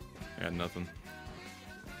 I got nothing.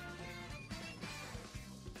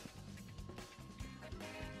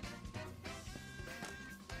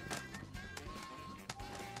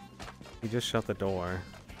 He just shut the door.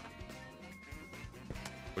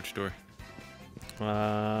 Which door?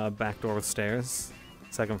 Back door with stairs.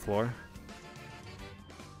 Second floor.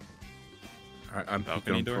 Alright, I'm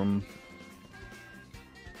Balcony peeking door? from.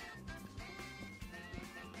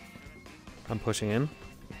 I'm pushing in.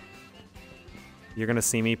 You're gonna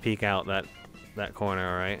see me peek out that corner,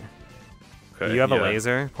 alright? Okay, You have a yeah.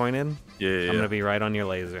 laser pointed? Yeah. I'm gonna be right on your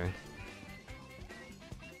laser.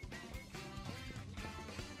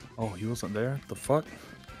 Oh, he wasn't there? The fuck?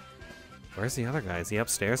 Where's the other guy? Is he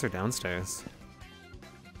upstairs or downstairs?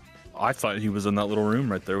 I thought he was in that little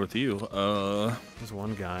room right there with you. There's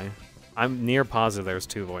one guy. I'm near positive there's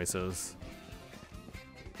two voices.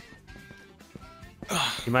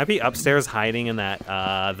 He might be upstairs hiding in that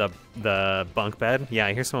the bunk bed. Yeah,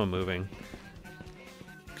 I hear someone moving.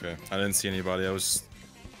 Okay, I didn't see anybody. I was.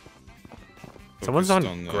 Someone's focused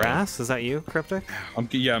on the- grass? Is that you, Cryptic? I'm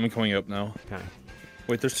coming up now. Okay.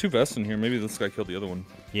 Wait, there's two vests in here. Maybe this guy killed the other one.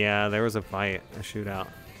 Yeah, there was a fight, a shootout.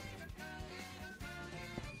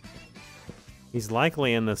 He's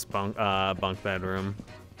likely in this bunk bedroom.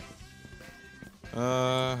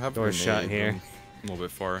 Have a Door's shut grenade, here. I'm a little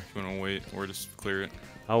bit far. If you want to wait, or just clear it.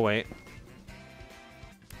 I'll wait.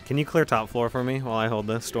 Can you clear top floor for me while I hold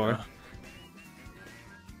this door? Yeah.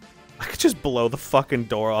 I could just blow the fucking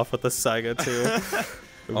door off with the Saiga too.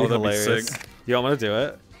 It'd Oh, that'd be hilarious. sick. You want me to do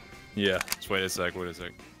it? Yeah. Just wait a sec. Wait a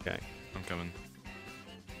sec. Okay. I'm coming.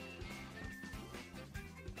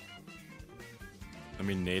 Let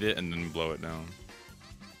me nade it and then blow it down.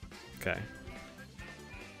 Okay.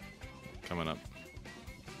 Coming up.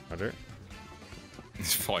 Roger.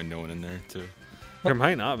 There's probably no one in there too. There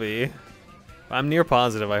might not be. I'm near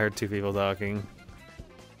positive I heard two people talking.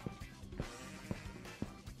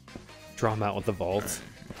 Draw him out with the vault.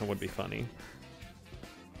 That would be funny.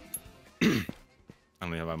 I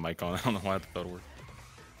don't even have my mic on. I don't know why that would work.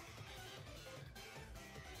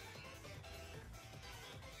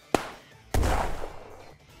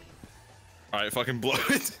 Alright, fucking blow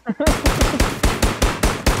it.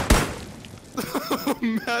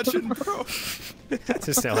 Imagine, bro.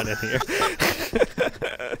 Just throwing it here.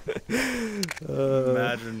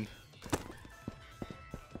 Imagine.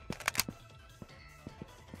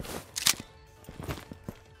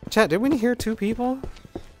 Chat, did we hear 2 people?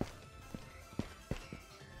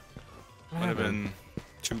 Might have been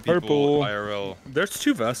 2 people Purple. IRL. There's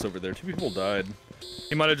 2 vests over there. 2 people died.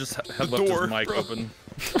 He might have just had left door, his mic bro. open.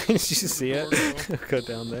 Did you see it? Go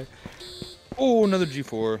down there. Oh, another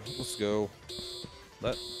G4. Let's go.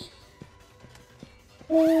 That.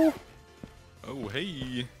 Oh. Oh,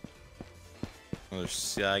 hey. Another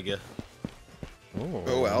Saga.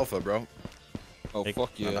 Oh, Alpha, bro. Oh,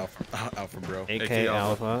 fuck yeah. Alpha, bro. AK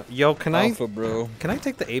Alpha. Yo, can Alpha, bro. I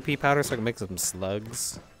take the AP powder so I can make some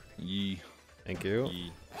slugs? Yee. Thank you.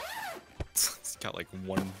 It's got like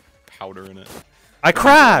 1 powder in it. I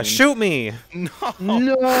crashed! Shoot me!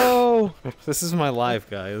 No! This is my life,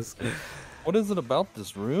 guys. What is it about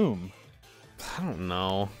this room? I don't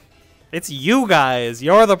know. It's you guys!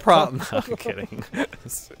 You're the problem. No, I'm kidding.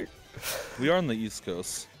 We are on the East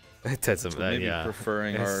Coast. It doesn't So matter, maybe yeah.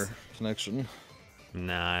 preferring It's- our connection.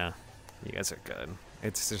 Nah, you guys are good.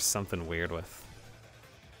 It's just something weird with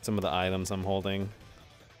some of the items I'm holding.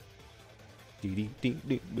 Because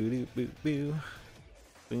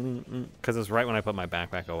it's right when I put my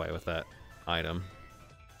backpack away with that item.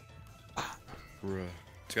 Bruh.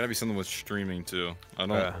 It's gotta be something with streaming too. I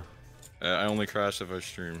don't. I only crash if I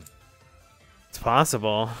stream. It's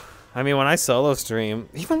possible. I mean, when I solo stream,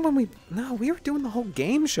 even when we were doing the whole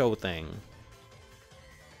game show thing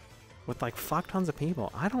with like fuck tons of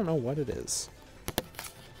people. I don't know what it is.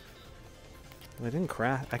 I didn't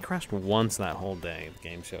crash. I crashed once that whole day, the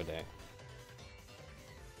game show day.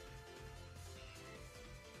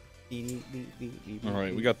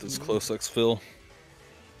 Alright, we got this close exfil.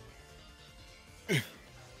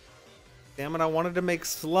 Damn it! I wanted to make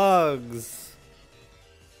slugs.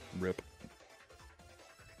 Rip.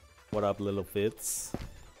 What up, little Fitz?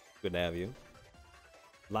 Good to have you.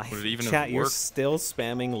 Life Would it even have chat, you're worked? still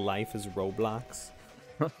spamming life is Roblox.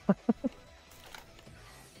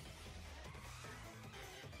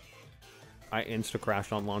 I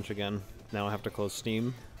insta-crashed on launch again. Now I have to close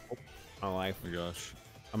Steam. My life. Oh my gosh.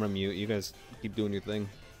 I'm gonna mute. You guys keep doing your thing.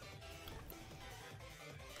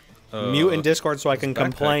 Mute in Discord so I can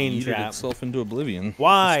complain, Yeeted chat. itself into oblivion.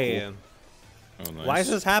 Why? That's Oh, nice. Why is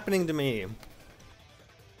this happening to me?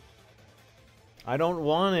 I don't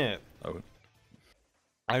want it. Oh.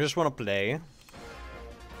 I just want to play.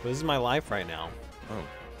 This is my life right now. Oh.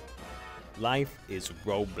 Life is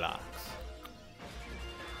Roblox.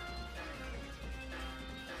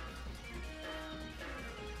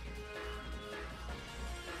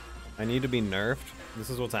 I need to be nerfed. This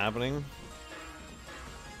is what's happening.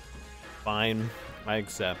 Fine. I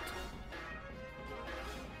accept.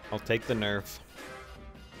 I'll take the nerf.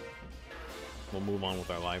 We'll move on with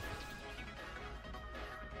our life.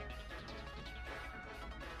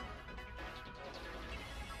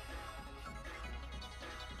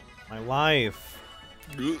 My life.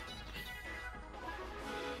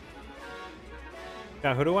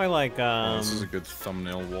 Yeah, who do I like, Oh, this is a good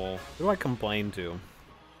thumbnail wall. who do I complain to?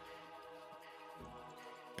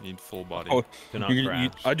 I need full body. Oh, Do not you-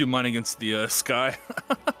 crash. I do mine against the sky.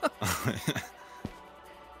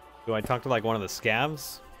 Do I talk to like one of the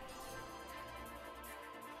scavs?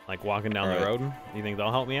 Like walking down the Alright. road? You think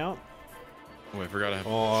they'll help me out? Oh, I forgot I have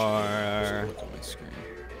Or look on my screen.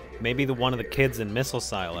 maybe the one of the kids in Missile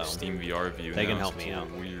Silo. Steam VR view. They now, can it's help me so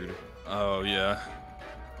out. Weird. Oh, yeah.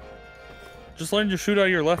 Just learn to shoot out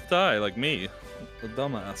your left eye, like me. The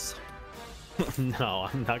dumbass. No,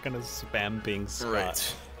 I'm not gonna spam being Scott.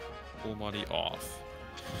 Right. Full body off.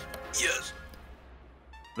 Yes!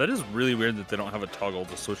 That is really weird that they don't have a toggle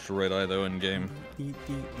to switch to right eye, though, in game.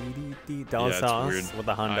 Dollar Yeah, it's sauce weird. with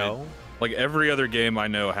a hundo. Like, every other game I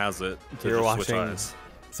know has it to You're just switch watching eyes.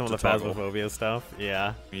 Some of to the toggle. Phasmophobia stuff.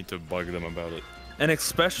 Yeah. We need to bug them about it. And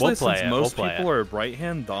especially We'll play since it, most we'll play people it. are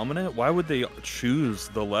right-hand dominant, why would they choose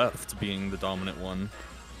the left being the dominant one?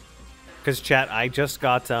 Because chat, I just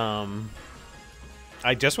got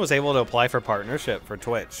I just was able to apply for partnership for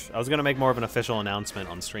Twitch. I was gonna make more of an official announcement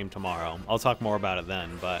on stream tomorrow. I'll talk more about it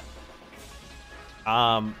then, but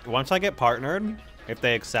once I get partnered, if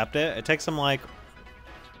they accept it, it takes them like,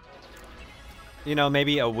 you know,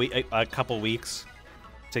 maybe a week, a couple weeks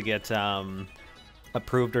to get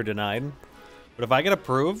approved or denied. But if I get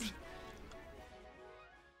approved,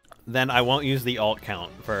 then I won't use the alt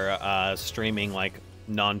count for streaming like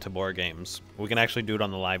non-Tabor games. We can actually do it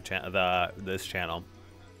on the live this channel.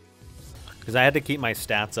 Because I had to keep my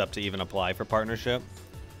stats up to even apply for partnership.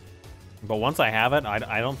 But once I have it,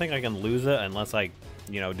 I don't think I can lose it unless I,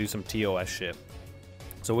 you know, do some TOS shit.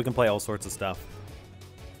 So we can play all sorts of stuff.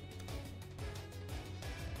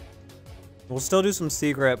 We'll still do some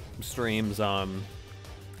secret streams on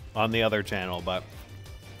the other channel, but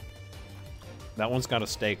that one's got to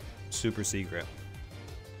stay super secret.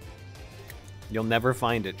 You'll never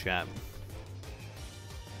find it, chat.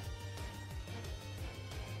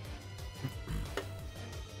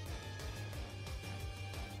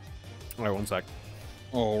 All right, one sec.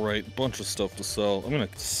 All right, bunch of stuff to sell. I'm gonna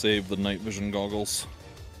save the night vision goggles.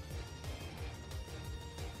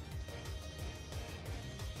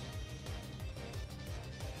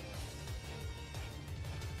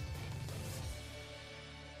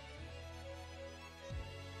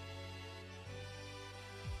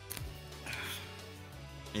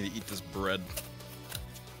 I need to eat this bread.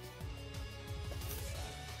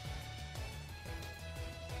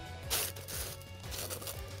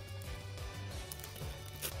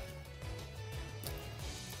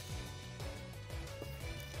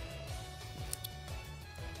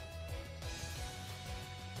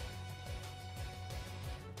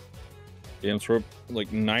 Games for like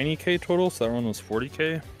 90k total, so that one was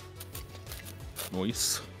 40k.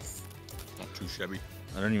 Nice. Not too shabby.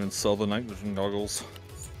 I didn't even sell the night vision goggles.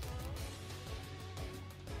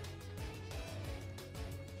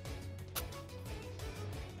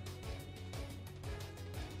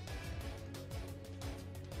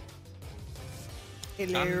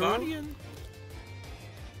 Hello.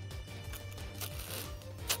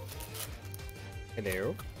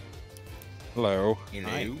 Hello. Hello.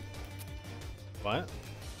 Hi. What?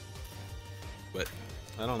 What?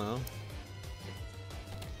 I don't know.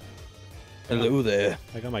 Hello there.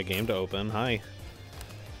 I got my game to open. Hi.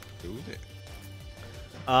 Ooh,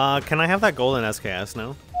 there. Can I have that golden SKS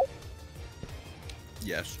now?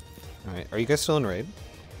 Yes. All right. Are you guys still in raid?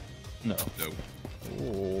 No. No.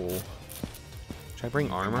 Ooh. Should I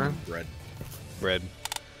bring armor? Bread. Bread.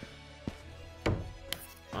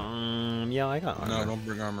 Yeah, I got armor. No, don't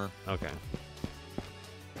bring armor. Okay.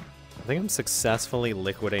 I think I'm successfully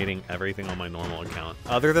liquidating everything on my normal account,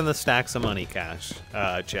 other than the stacks of money cash.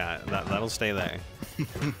 Chat, that'll stay there.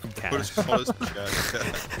 Cash.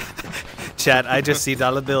 Chat, I just see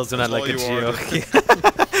dollar bills when I look at you.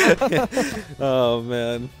 Oh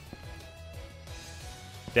man.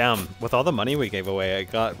 Damn, with all the money we gave away, I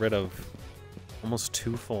got rid of almost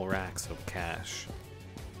 2 full racks of cash.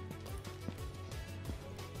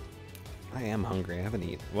 I am hungry. I haven't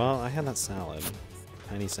eaten. Well, I had that salad.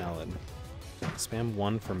 Tiny salad. Spam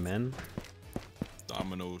 1 for men.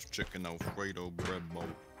 Domino's chicken Alfredo bread bowl.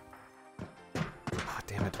 Oh,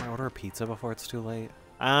 damn it. Do I order a pizza before it's too late?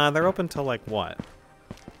 They're open till like what?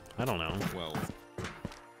 I don't know. 12.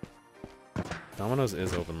 Domino's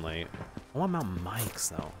is open late. I want Mount Mike's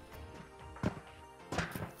though.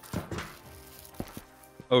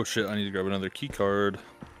 Oh shit, I need to grab another key card.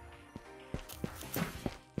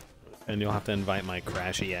 And you'll have to invite my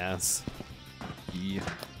crashy ass. Yeah.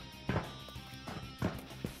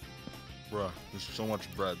 Bruh, there's so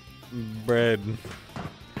much bread. Bread.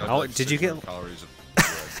 That's Oh, like did you get 600 calories of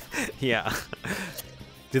bread? Yeah.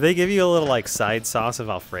 Do they give you a little like side sauce of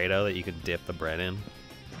Alfredo that you could dip the bread in?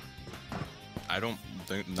 I don't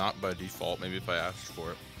think, not by default. Maybe if I asked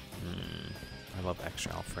for it. I love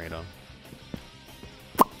extra Alfredo.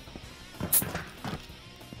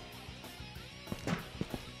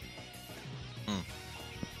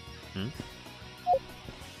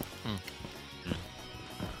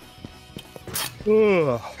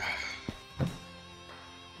 We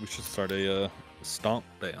should start a stomp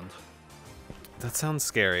band. That sounds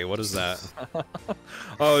scary. What is that?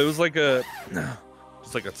 Oh, it was like a,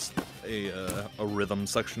 it's like a rhythm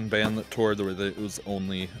section band that toured where it was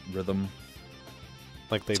only rhythm.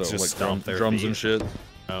 Like they So, just like stomp their drums feet? and shit.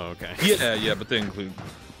 Oh, okay. Yeah, but they include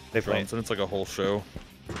They play. drums, and it's like a whole show.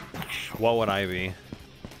 What would I be?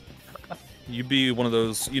 You'd be one of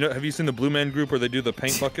those. You know, have you seen the Blue Man Group where they do the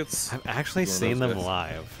paint buckets? I've actually One of seen those them guys.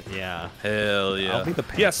 live. Yeah. Hell yeah. I'll be the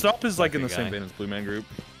paint Yeah, Stomp is like in the bucket same guy. band as Blue Man Group.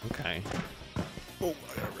 Okay. Oh,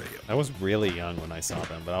 I got ready. I was really young when I saw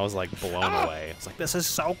them, but I was like blown away. It's like, this is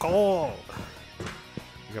so cool.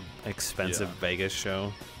 Like an expensive Yeah. Vegas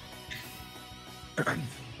show.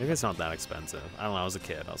 Maybe it's not that expensive. I don't know. I was a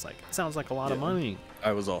kid. I was like, it sounds like a lot of Yeah. money.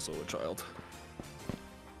 I was also a child.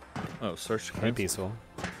 Oh, search. Very peaceful.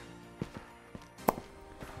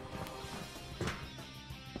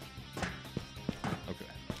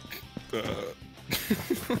 Okay.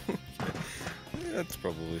 That's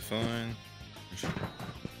probably fine.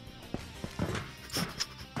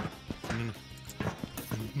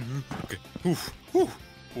 Okay. Oof. Ooh,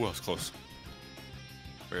 that was close.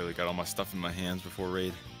 Barely got all my stuff in my hands before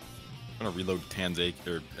raid. I'm gonna reload Tan's or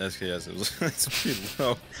SKS. It was it's pretty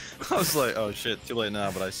low. I was like, oh shit, too late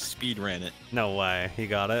now, but I speed ran it. No way. He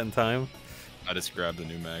got it in time? I just grabbed the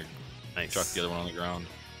new mag. Nice. Chucked the other one on the ground.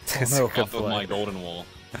 Oh, no. Off of my golden wall.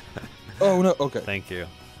 Oh no, okay. Thank you.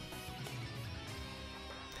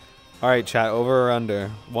 Alright, chat, over or under?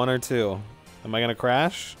 1 or 2? Am I gonna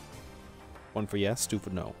crash? 1 for yes, 2 for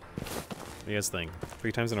no. What do you guys think?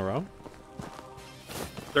 3 times in a row?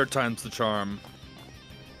 3rd time's the charm.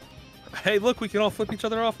 Hey, look, we can all flip each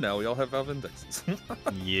other off now. We all have valve indexes.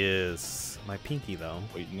 Yes. My pinky, though.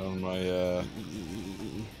 Waiting on my,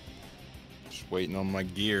 just waiting on my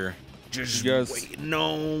gear. Just waiting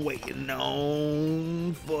on,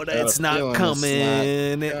 but Got a it's not feeling coming.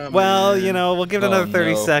 it's not coming. Well, you know, we'll give it another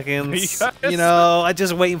 30 no. seconds. You know, I'm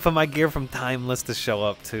just waiting for my gear from Timeless to show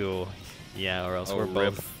up, too. Yeah, or else Oh, we're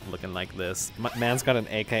rip. both looking like this. Man's got an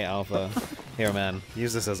AK Alpha. Here, man.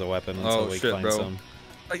 Use this as a weapon until we shit, find bro. some.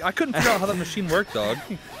 I couldn't figure out how that machine worked, dog.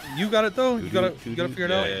 You got it though. You gotta figure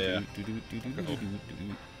it out. Yeah. And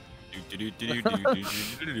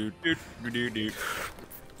then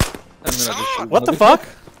I just What the fuck?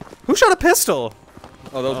 Who shot a pistol?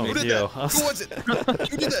 Oh, that was Oh, me. Who did you. that? Who was it?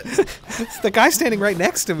 Who did that? It's the guy standing right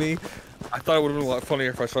next to me. I thought it would have been a lot funnier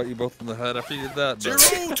if I shot you both in the head after you did that. but-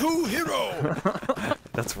 0-2 hero.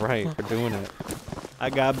 That's right. We're doing it. I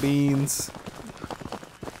got beans.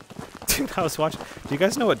 Dude, I was watching. Do you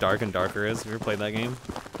guys know what Dark and Darker is? Have you ever played that game?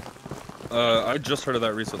 I just heard of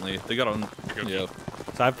that recently. They got on. Yeah.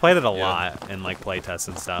 So I've played it a lot in like playtests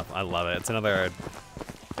and stuff. I love it. It's another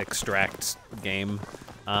extract game.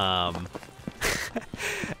 And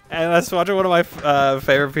I was watching one of my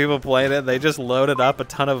favorite people playing it. They just loaded up a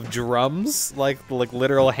ton of drums, like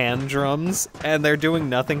literal hand drums, and they're doing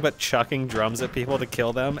nothing but chucking drums at people to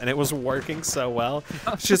kill them, and it was working so well.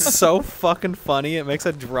 It's just so fucking funny. It makes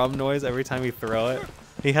a drum noise every time you throw it.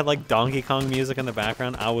 He had like Donkey Kong music in the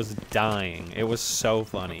background. I was dying. It was so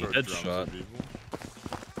funny. Headshot.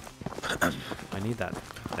 I need that.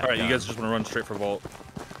 All right, you gun. guys just want to run straight for vault.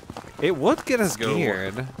 It would get us Go.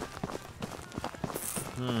 geared.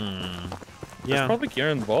 There's Yeah, probably gear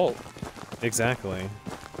in the vault. exactly.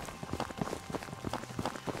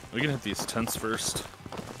 We can hit these tents first.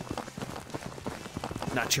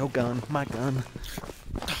 Not your gun, my gun.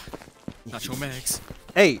 Not your mags.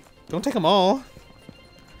 Hey, don't take them all.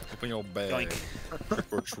 Open your bag.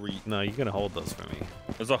 Or treat. No, you're gonna hold those for me.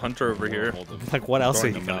 There's a hunter over here. Hold them. Like, what else are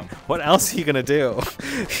Throwing you them gonna? down. What else are you gonna do?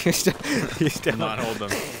 You don't- Not hold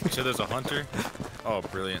them. So there's a hunter. Oh,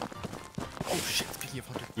 brilliant. Oh shit! Speaking of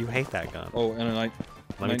hunter, You hate that gun. Oh, and a night.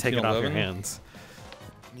 Let me take it off your 1911? hands.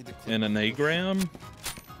 I need the clip. And an A-gram.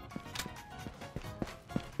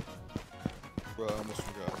 Bro, I almost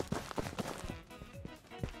forgot.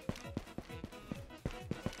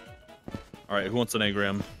 All right, who wants an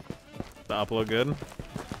A-gram? The upload good?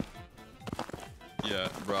 Yeah,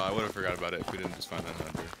 bro, I would have forgot about it if we didn't just find that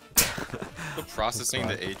hunter. The processing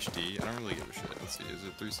to HD, I don't really give a shit. Let's see, is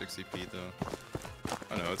it 360p though?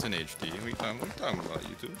 I know it's in HD. What are you talking about,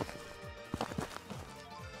 YouTube?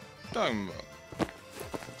 Talking about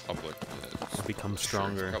public. Yeah, I'll become sure,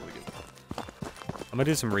 stronger. it's probably good. I'm gonna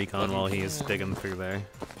do some recon while he's digging through there.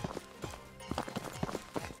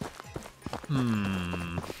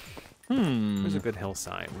 Where's a good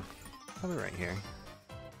hillside? Probably right here.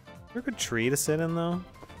 Is there a good tree to sit in though?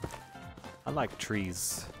 I like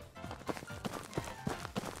trees.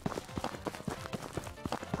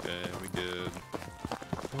 Okay, we good.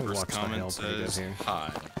 Probably First watch the hill comment pretty good says here.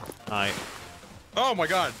 hi. Hi. Oh my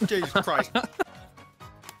god, Jesus Christ.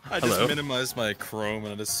 I just Hello. minimized my Chrome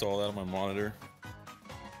and I just saw that on my monitor.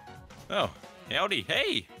 Oh, howdy.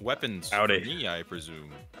 Hey, weapons Howdy. for me, I presume.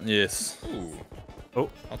 Yes. Ooh. Oh,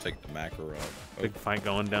 I'll take the Makarov. Oh, big fight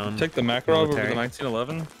going down. Take the Makarov over the Military.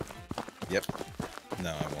 1911. yep. No,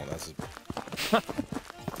 I won't. That's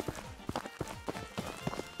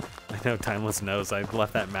I know Timeless knows. I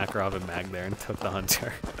left that Makarov and Mag there and took the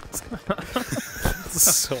Hunter.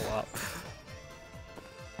 So up.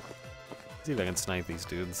 See if I can snipe these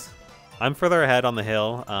dudes. I'm further ahead on the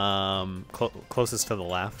hill, closest to the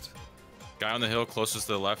left. guy on the hill closest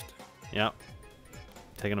to the left. Yep.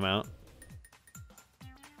 Taking him out.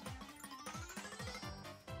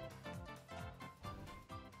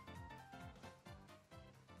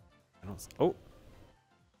 Oh.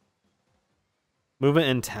 Movement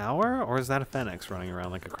in tower? Or is that a Fenix running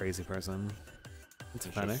around like a crazy person? It's a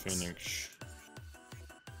Fenix.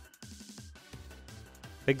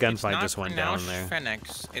 Big gunfight just went down there.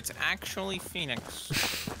 Phoenix. It's actually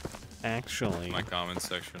Phoenix. Actually. My comment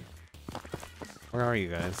section. Where are you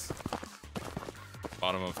guys?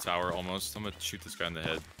 Bottom of tower almost. I'm gonna shoot this guy in the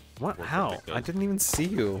head. What? Before How? Cryptic does. I didn't even see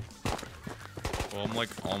you. Well, I'm like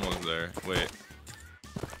almost there. Wait.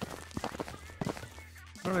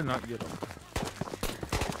 How did I not get him?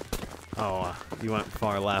 Oh, you went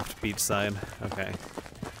far left, beachside. Okay.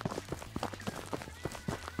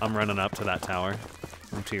 I'm running up to that tower.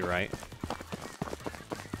 I'm to your right.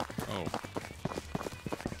 Oh.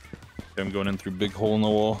 Okay, I'm going in through big hole in the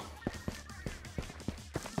wall.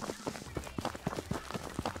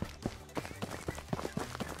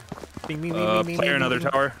 Bing, bing, Player another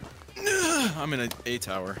tower. I'm in a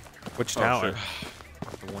tower. Which Oh, tower?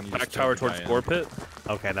 shit. The one you Back just tower killed towards the guy score in. pit.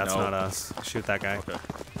 Okay, that's No. not us. Shoot that guy. Okay.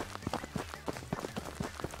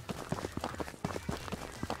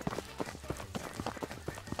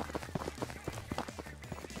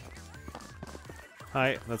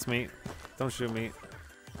 Hi, that's me. Don't shoot me.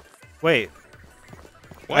 Wait.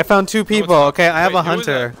 What? I found two people. not. Okay, I have Wait, a who is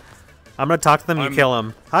that? hunter. I'm gonna talk to them. You I'm- kill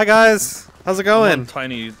them. Hi guys. How's it going? One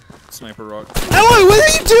tiny sniper rock. Oh, what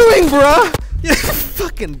are you doing, bruh? You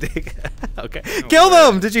fucking dig. Okay, kill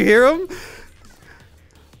them. Did you hear him?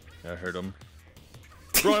 Yeah, I heard him.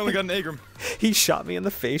 Bro, I only got an Agram. He shot me in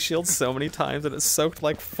the face shield so many times that it soaked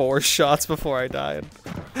like 4 shots before I died.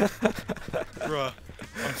 Bruh.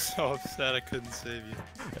 I'm so upset I couldn't save you.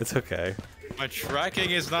 It's okay. My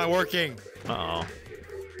tracking is not working. Uh oh.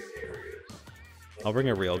 I'll bring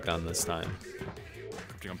a real gun this time. I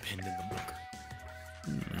think I'm pinned in the bunker.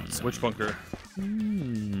 Which bunker? The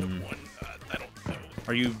one, I don't know.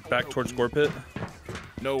 Are you back towards score pit?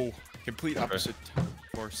 No, complete opposite.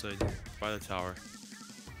 Far side, by the tower.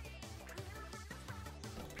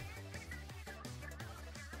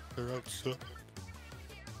 They're outside.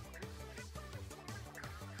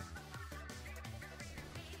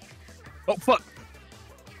 Oh fuck!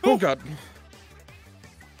 Oh god!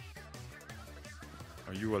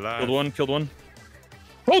 Are you alive? Killed one. Killed one.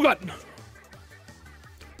 Oh god!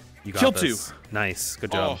 You got Killed this. 2. Nice.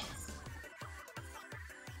 Good job.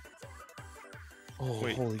 Oh,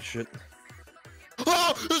 Wait. holy shit!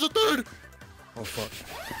 Oh, there's a third! Oh fuck!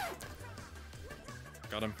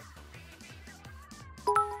 Got him.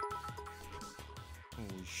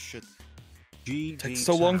 Holy shit. GG Takes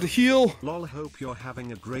so long to heal. Lol, hope you're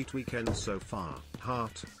having a great weekend so far.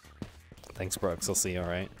 Heart. Thanks, Brooks. I'll see you,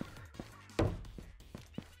 alright?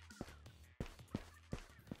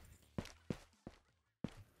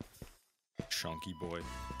 Chunky boy.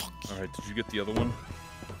 Alright, did you get the other one?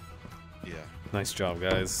 Yeah. Nice job,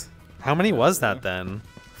 guys. How many was that then?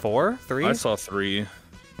 4? 3? I saw 3.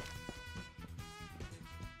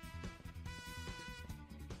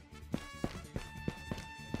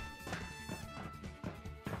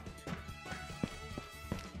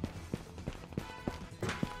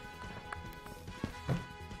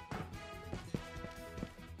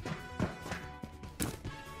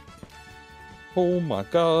 Oh my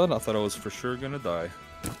god, I thought I was for sure gonna die.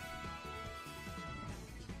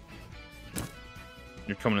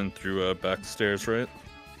 You're coming in through back stairs, right?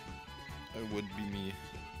 It would be me.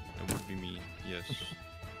 It would be me, yes.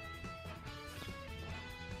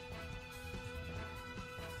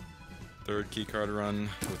 Third keycard run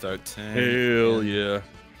without 10. Hell yeah.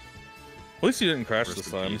 At least you didn't crash Rest this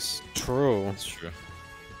in time. peace. True. That's true.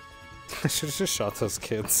 I should have just shot those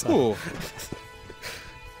kids. Ooh.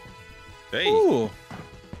 Hey! Ooh.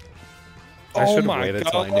 I should have my waited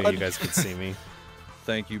till I knew God. you guys could see me.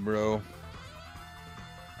 Thank you, bro.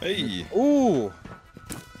 Hey! Ooh.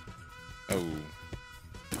 Oh.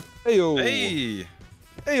 Heyo. Hey!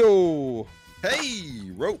 Heyo.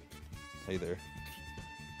 Hey! Rope! Hey there.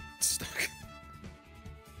 Stuck.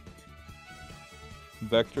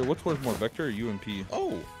 Vector. What's worth more, Vector or UMP?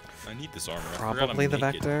 Oh! I need this armor. I forgot I'm Probably the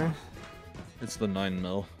naked. Vector. It's the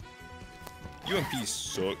 9mm. UMP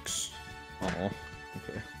sucks. Oh.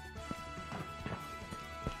 Okay.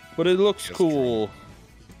 But it looks Just cool.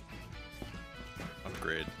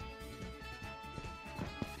 Upgrade.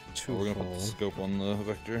 Oh, we're gonna put the scope on the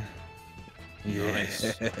Vector. Nice.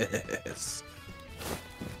 Yes.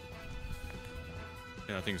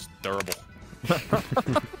 Yeah, that thing's durable.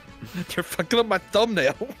 You're fucking up my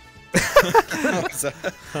thumbnail.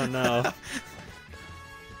 Oh no.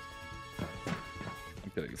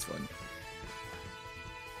 I'm kidding, it's fine.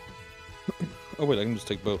 Oh wait, I can just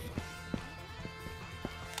take both.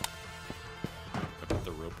 I put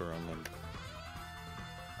the rope around them.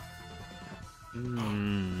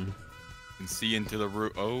 Hmm. You can see into the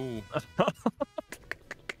roof. Oh. What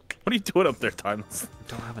are you doing up there, Timeless?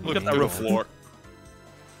 Don't have a Look at needle. the roof floor.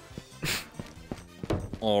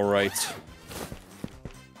 All right.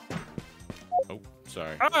 Oh,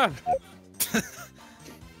 sorry. Ah!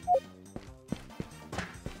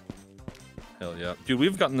 Hell yeah. Dude,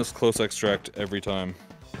 we've gotten this close extract every time.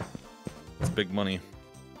 It's big money.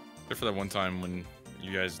 Except for that one time when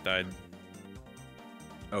you guys died.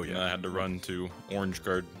 Oh, And I had to run to Orange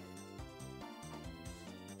Guard.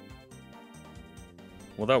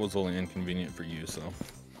 Well, that was only inconvenient for you, so.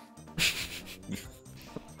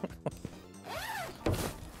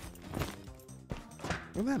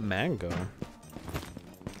 Where'd that man go?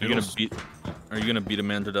 Are you gonna beat a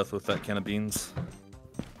man to death with that can of beans?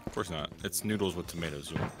 Of course not. It's noodles with tomatoes.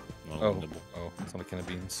 So Oh, it's not a can of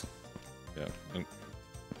beans. Yeah.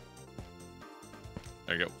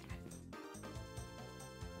 There you go.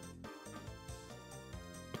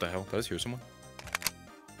 What the hell? Did I just hear someone?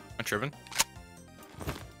 Am I tripping?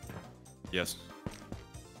 Yes.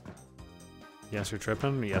 Yes, you're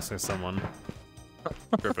tripping? Yes, there's someone.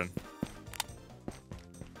 Tripping.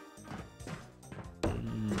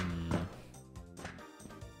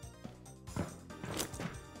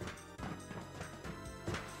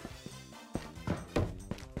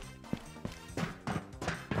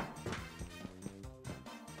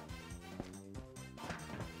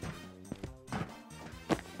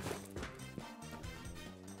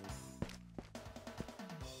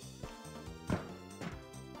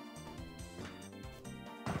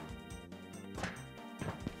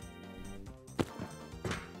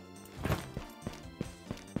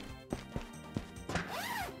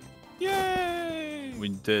 Yay! We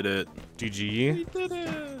did it. GG. We did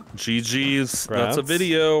it! GG's. Congrats. That's a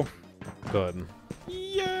video. Good.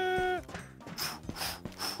 Yeah!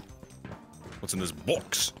 What's in this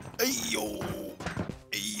box? Hey yo!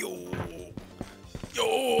 Hey yo!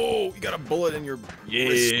 Yo! You got a bullet in your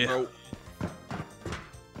wrist, bro.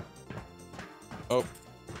 Oh.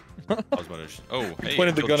 I was about to oh, hey,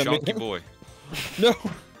 pointed the gun at me. chunky boy. No!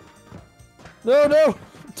 No!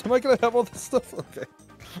 Am I gonna have all this stuff? Okay.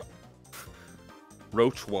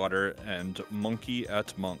 Roach water and monkey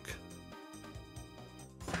at monk.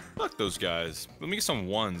 Fuck those guys. Let me get some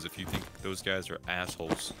ones if you think those guys are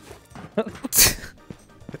assholes.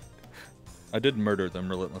 I did murder them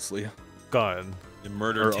relentlessly. God. You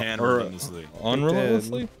murdered Tan relentlessly.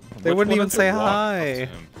 Unrelentlessly? They wouldn't even say Walk up hi. to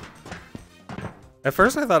him. At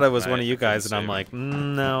first I thought it was one of I you guys, and couldn't I'm save like,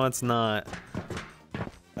 no, it's not.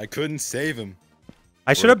 I couldn't save him.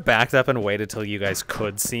 I should have backed up and waited till you guys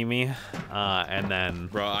could see me, and then...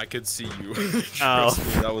 Bro, I could see you. Oh. Trust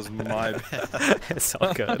me, that was my bad. It's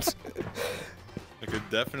all good. I could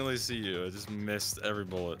definitely see you. I just missed every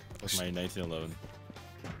bullet with my 1911.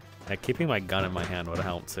 Yeah, keeping my gun in my hand would have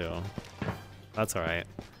helped too. That's alright.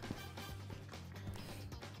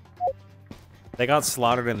 They got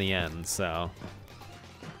slaughtered in the end, so...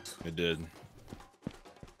 It did.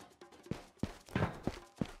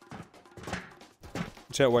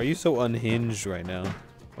 Chet, why are you so unhinged right now?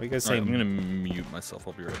 What are you guys saying? I'm gonna mute myself.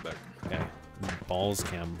 I'll be right back. Okay. Balls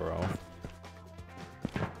cam, bro. Who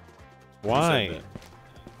said Why? that?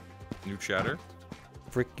 New chatter?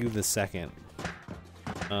 Frick you the second.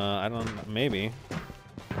 I don't know. Maybe.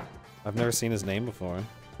 I've never seen his name before.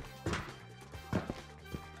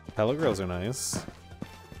 Hello girls are nice.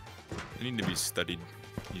 They need to be studied.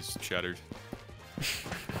 He's chattered.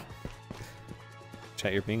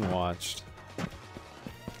 Chat, you're being watched.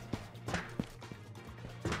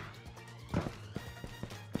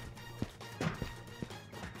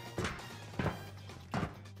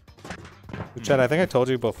 Chat, I think I told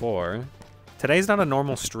you before. Today's not a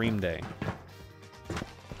normal stream day.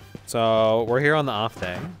 So, we're here on the off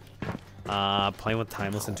day. Playing with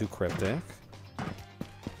Timeless and Too Cryptic.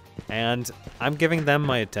 And I'm giving them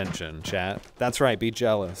my attention, chat. That's right, be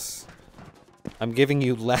jealous. I'm giving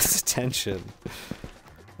you less attention.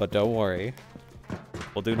 But don't worry.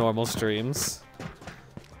 We'll do normal streams.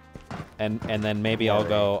 And then maybe I'll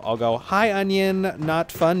go, hi Onion, not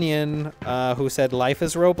Funyun, who said life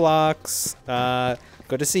is Roblox.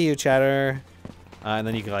 Good to see you, chatter. And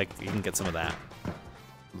then you can get some of that.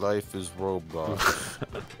 Life is Roblox.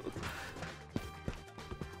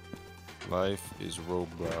 Life is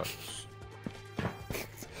Roblox.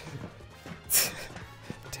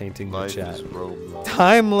 Tainting Life the chat. is Roblox.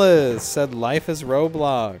 Timeless said life is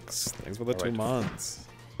Roblox. Thanks for the 2 Alright. months.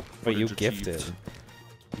 But you Footage gifted. achieved.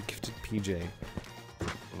 You gifted PJ.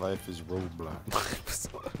 Life is Roblox.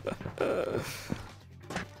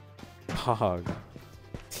 Pog.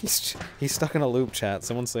 He's stuck in a loop, chat.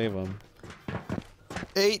 Someone save him.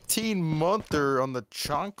 18-monther on the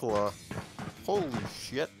chancla. Holy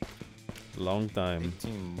shit. Long time.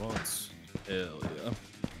 18 months. Hell yeah.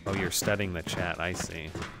 Oh, you're studying the chat. I see.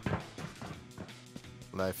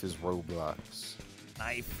 Life is Roblox.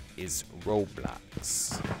 Life is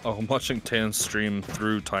Roblox. Oh, I'm watching Tan stream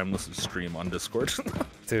through Timeless's stream on Discord.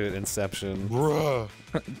 Dude, Inception. Bruh.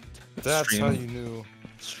 That's Stream. how you knew.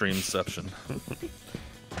 Streamception.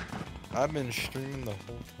 I've been streaming the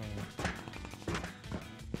whole time.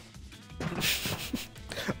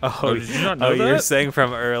 Oh, did you not know you're that? saying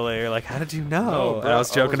from earlier, like, how did you know? Oh, And I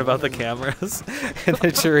was joking about the cameras and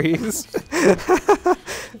the trees.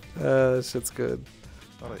 Shit's good.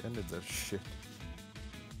 I thought I ended that shit.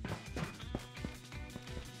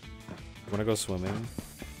 You wanna go swimming?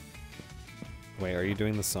 Wait, are you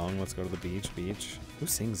doing the song, Let's Go to the Beach, Beach? Who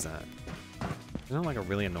sings that? Isn't that like a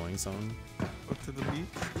really annoying song? Go to the beach,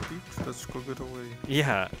 let's go get away.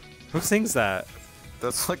 Yeah. Who sings that?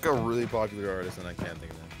 That's like a really popular artist and I can't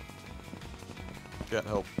think of it. Can't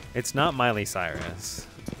help. It's not Miley Cyrus.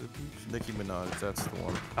 Go to the beach. Nicki Minaj, that's the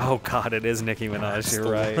one. Oh god, it is Nicki Minaj, That's you're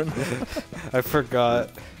the right. one. I forgot.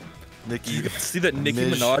 Nicki. See that Nicki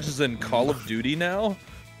Minaj is in Call of Duty now?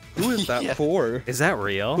 Who is that Yeah. for? Is that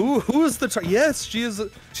real? Who is the yes, she is.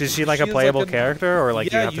 Is she like she a is playable like an- character, or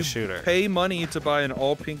like yeah, you have to shoot her? Pay money to buy an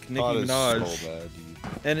all pink Nicki God, it's Minaj. so bad, dude.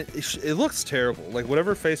 And it looks terrible. Like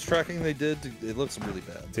whatever face tracking they did, it looks really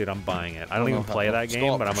bad. Dude, I'm buying it. I don't don't even know play how- that game,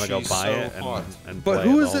 Stop, but I'm gonna go she's buy so it hot. and But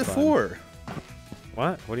play who it is the it whole time. for?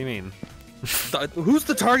 What? What do you mean? Who's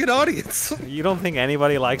the target audience? You don't think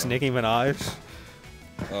anybody likes Nicki Minaj?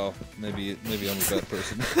 Oh, maybe I'm a bad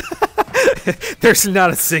person. There's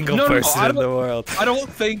not a single No, person I in the don't- world. I don't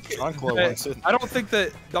think. Encore wants it. I don't think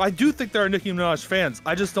that. I do think there are Nicki Minaj fans.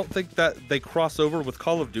 I just don't think that they cross over with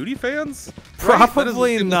Call of Duty fans. Right? That doesn't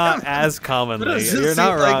Probably seem- not as that commonly. doesn't You're seem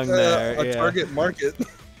not like wrong there. A yeah. target market.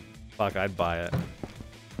 Fuck, I'd buy it.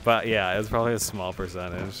 But yeah, it's probably a small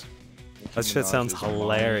percentage. That shit sounds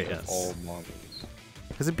hilarious. All models.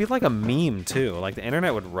 Cause it'd be like a meme too. Like the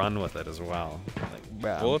internet would run with it as well. Like,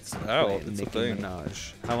 wow, Well, it's out. playing It's a Nicki thing.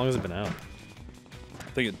 Minaj. How long has it been out? I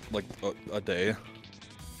think it like a day.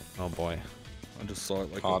 Oh boy. I just saw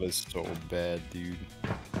it like. COD is so bad, dude.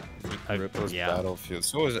 Those Yeah. Battlefield.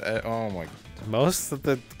 So is oh my. Most of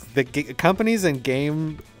the companies and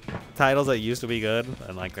game titles that used to be good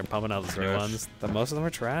and like they're pumping out the new Trash. ones, most of them are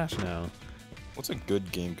trash now. What's a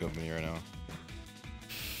good game company right now?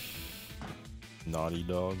 Naughty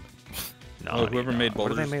Dog. No, whoever made what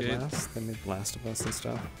did they Baldur's make Gate. last? They made Last of Us and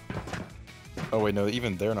stuff. Oh wait, no,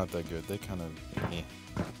 even they're not that good. They kind of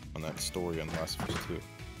on that story on Last of Us 2.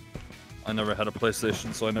 I never had a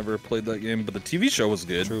PlayStation, so I never played that game. But the TV show was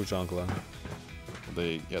good. True, Jean-Claude.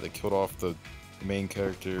 They killed off the main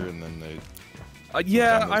character and then they.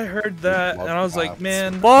 Yeah, Kind of I heard that, and I was like,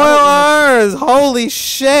 man, Spoilers! Holy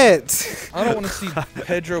shit! I don't want to see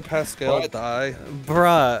Pedro Pascal What? die.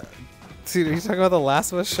 Bruh. Dude, are you talking about the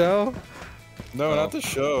Last of Us show? No, Oh. not the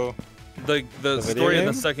show. The video story in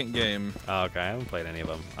the game? second game. Oh, okay, I haven't played any of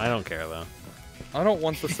them. I don't care though. I don't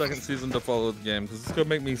want the second season to follow the game because it's gonna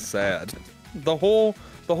make me sad. The whole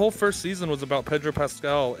first season was about Pedro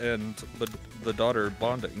Pascal and the daughter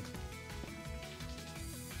bonding.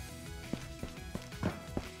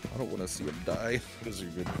 I don't want to see him die. It is a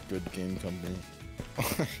good game company.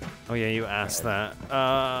 Oh yeah, you asked that.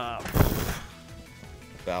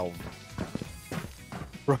 Valve.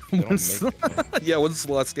 They don't When's- make them. Yeah, when's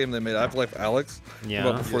the last game they made? Half-Life Alex? What Yeah.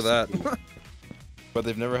 about before Yes, that? But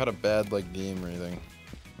they've never had a bad like game or anything.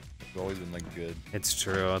 They've always been like good. It's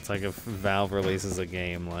true. It's like if Valve releases a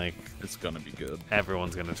game, like It's gonna be good.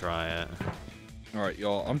 everyone's gonna try it. All right,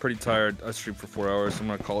 y'all. I'm pretty tired. I streamed for 4 hours. So I'm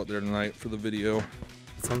gonna call it there tonight for the video.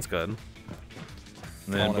 That sounds good. And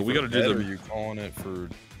then, Calling but it we for gotta bed, do or the. you calling it for?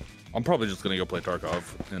 I'm probably just gonna go play Tarkov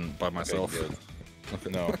and by myself. Good. Okay.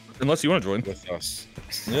 No, Unless you want to join. with us.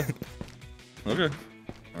 Yeah. Okay.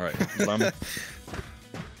 All right. But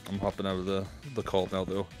I'm hopping out of the call now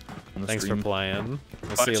though. on the Thanks stream. for playing.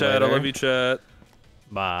 We'll Bye, see you chat. later. I love you, chat.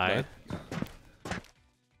 Bye.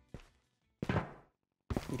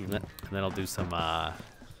 And then I'll do some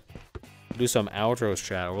outros,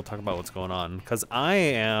 chat. We'll talk about what's going on. Cause I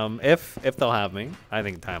am, if they'll have me, I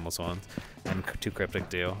think Timeless wants, and Too Cryptic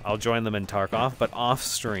do. I'll join them in Tarkov, but off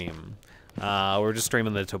stream. We're just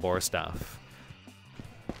streaming the Tabor stuff.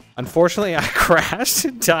 Unfortunately, I crashed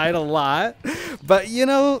and died a lot, but you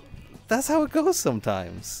know, that's how it goes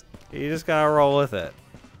sometimes. You just gotta roll with it.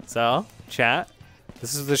 So, chat,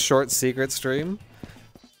 this is the short secret stream.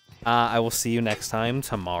 I will see you next time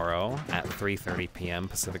tomorrow at 3:30 p.m.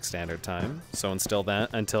 Pacific Standard Time. So until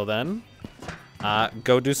then,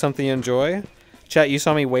 go do something you enjoy. Chat, you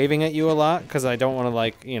saw me waving at you a lot because I don't want to,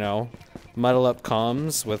 like, you know, muddle up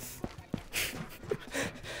comms with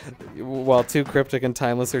while Too Cryptic and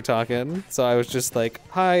Timeless are talking. So I was just like,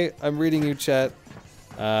 hi, I'm reading you, chat.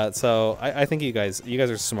 So I think you guys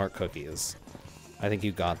are smart cookies. I think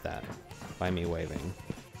you got that by me waving.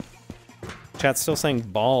 Chat's still saying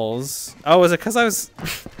balls. Oh, is it because I was...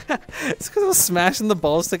 It's because I was smashing the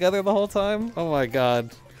balls together the whole time? Oh my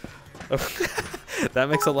god. That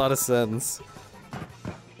makes a lot of sense.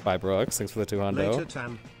 Bye, Brooks. Thanks for the 2 hundo. Later,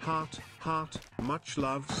 Tan. Heart. Much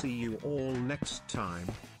love. See you all next time.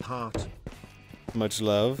 Heart. Much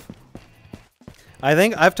love. I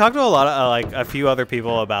think I've talked to a lot of like a few other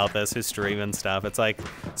people about this who stream and stuff. It's like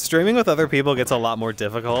streaming with other people gets a lot more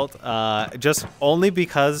difficult, just only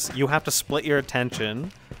because you have to split your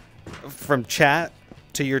attention from chat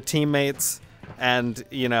to your teammates and,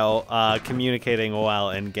 you know, communicating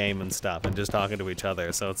while in game and stuff and just talking to each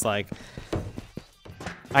other. So it's like,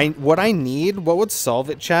 what would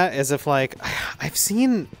solve it, chat, is if like, I've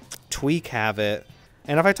seen Tweak have it,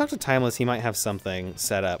 and if I talk to Timeless, he might have something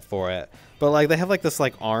set up for it. But like they have like this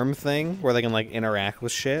like arm thing where they can like interact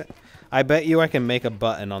with shit. I bet you I can make a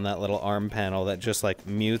button on that little arm panel that just like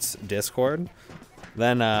mutes Discord.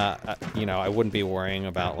 Then you know, I wouldn't be worrying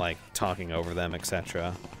about like talking over them,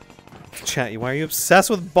 etc. Chat, why are you obsessed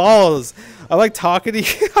with balls? I like talking to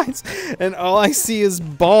you guys and all I see is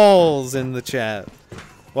balls in the chat.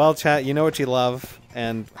 Well, chat, you know what you love,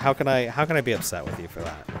 and how can I be upset with you for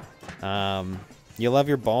that? You love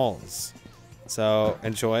your balls. So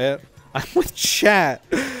enjoy it. I'm with chat.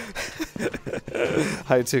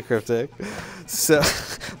 Hi, Too Cryptic. So,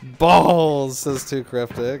 balls, says Too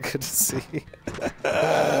Cryptic. Good to see.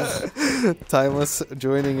 Timeless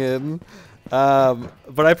joining in. But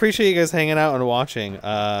I appreciate you guys hanging out and watching,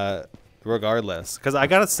 regardless. Because I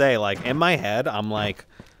gotta say, like, in my head, I'm like,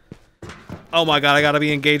 oh my god, I gotta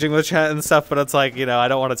be engaging with chat and stuff, but it's like, you know, I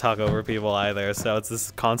don't want to talk over people either. So it's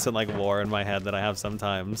this constant, like, war in my head that I have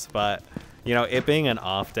sometimes. But, you know, it being an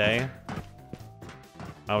off day,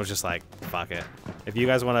 I was just like, fuck it. If you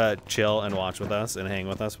guys want to chill and watch with us and hang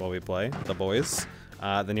with us while we play, the boys,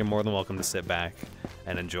 then you're more than welcome to sit back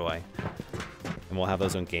and enjoy. And we'll have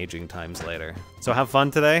those engaging times later. So have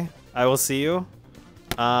fun today. I will see you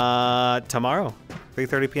tomorrow,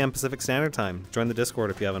 3:30 p.m. Pacific Standard Time. Join the Discord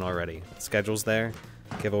if you haven't already. The schedule's there,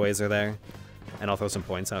 giveaways are there, and I'll throw some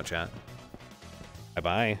points out, chat.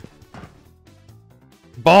 Bye-bye.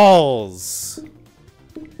 Balls!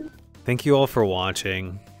 Thank you all for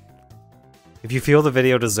watching. If you feel the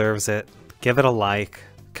video deserves it, give it a like,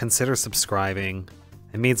 consider subscribing.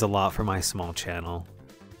 It means a lot for my small channel.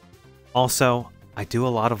 Also, I do a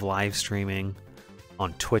lot of live streaming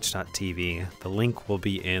on twitch.tv. The link will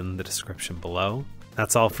be in the description below.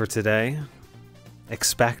 That's all for today.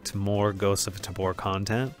 Expect more Ghosts of Tabor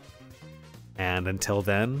content. And until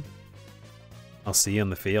then, I'll see you in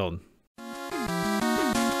the field.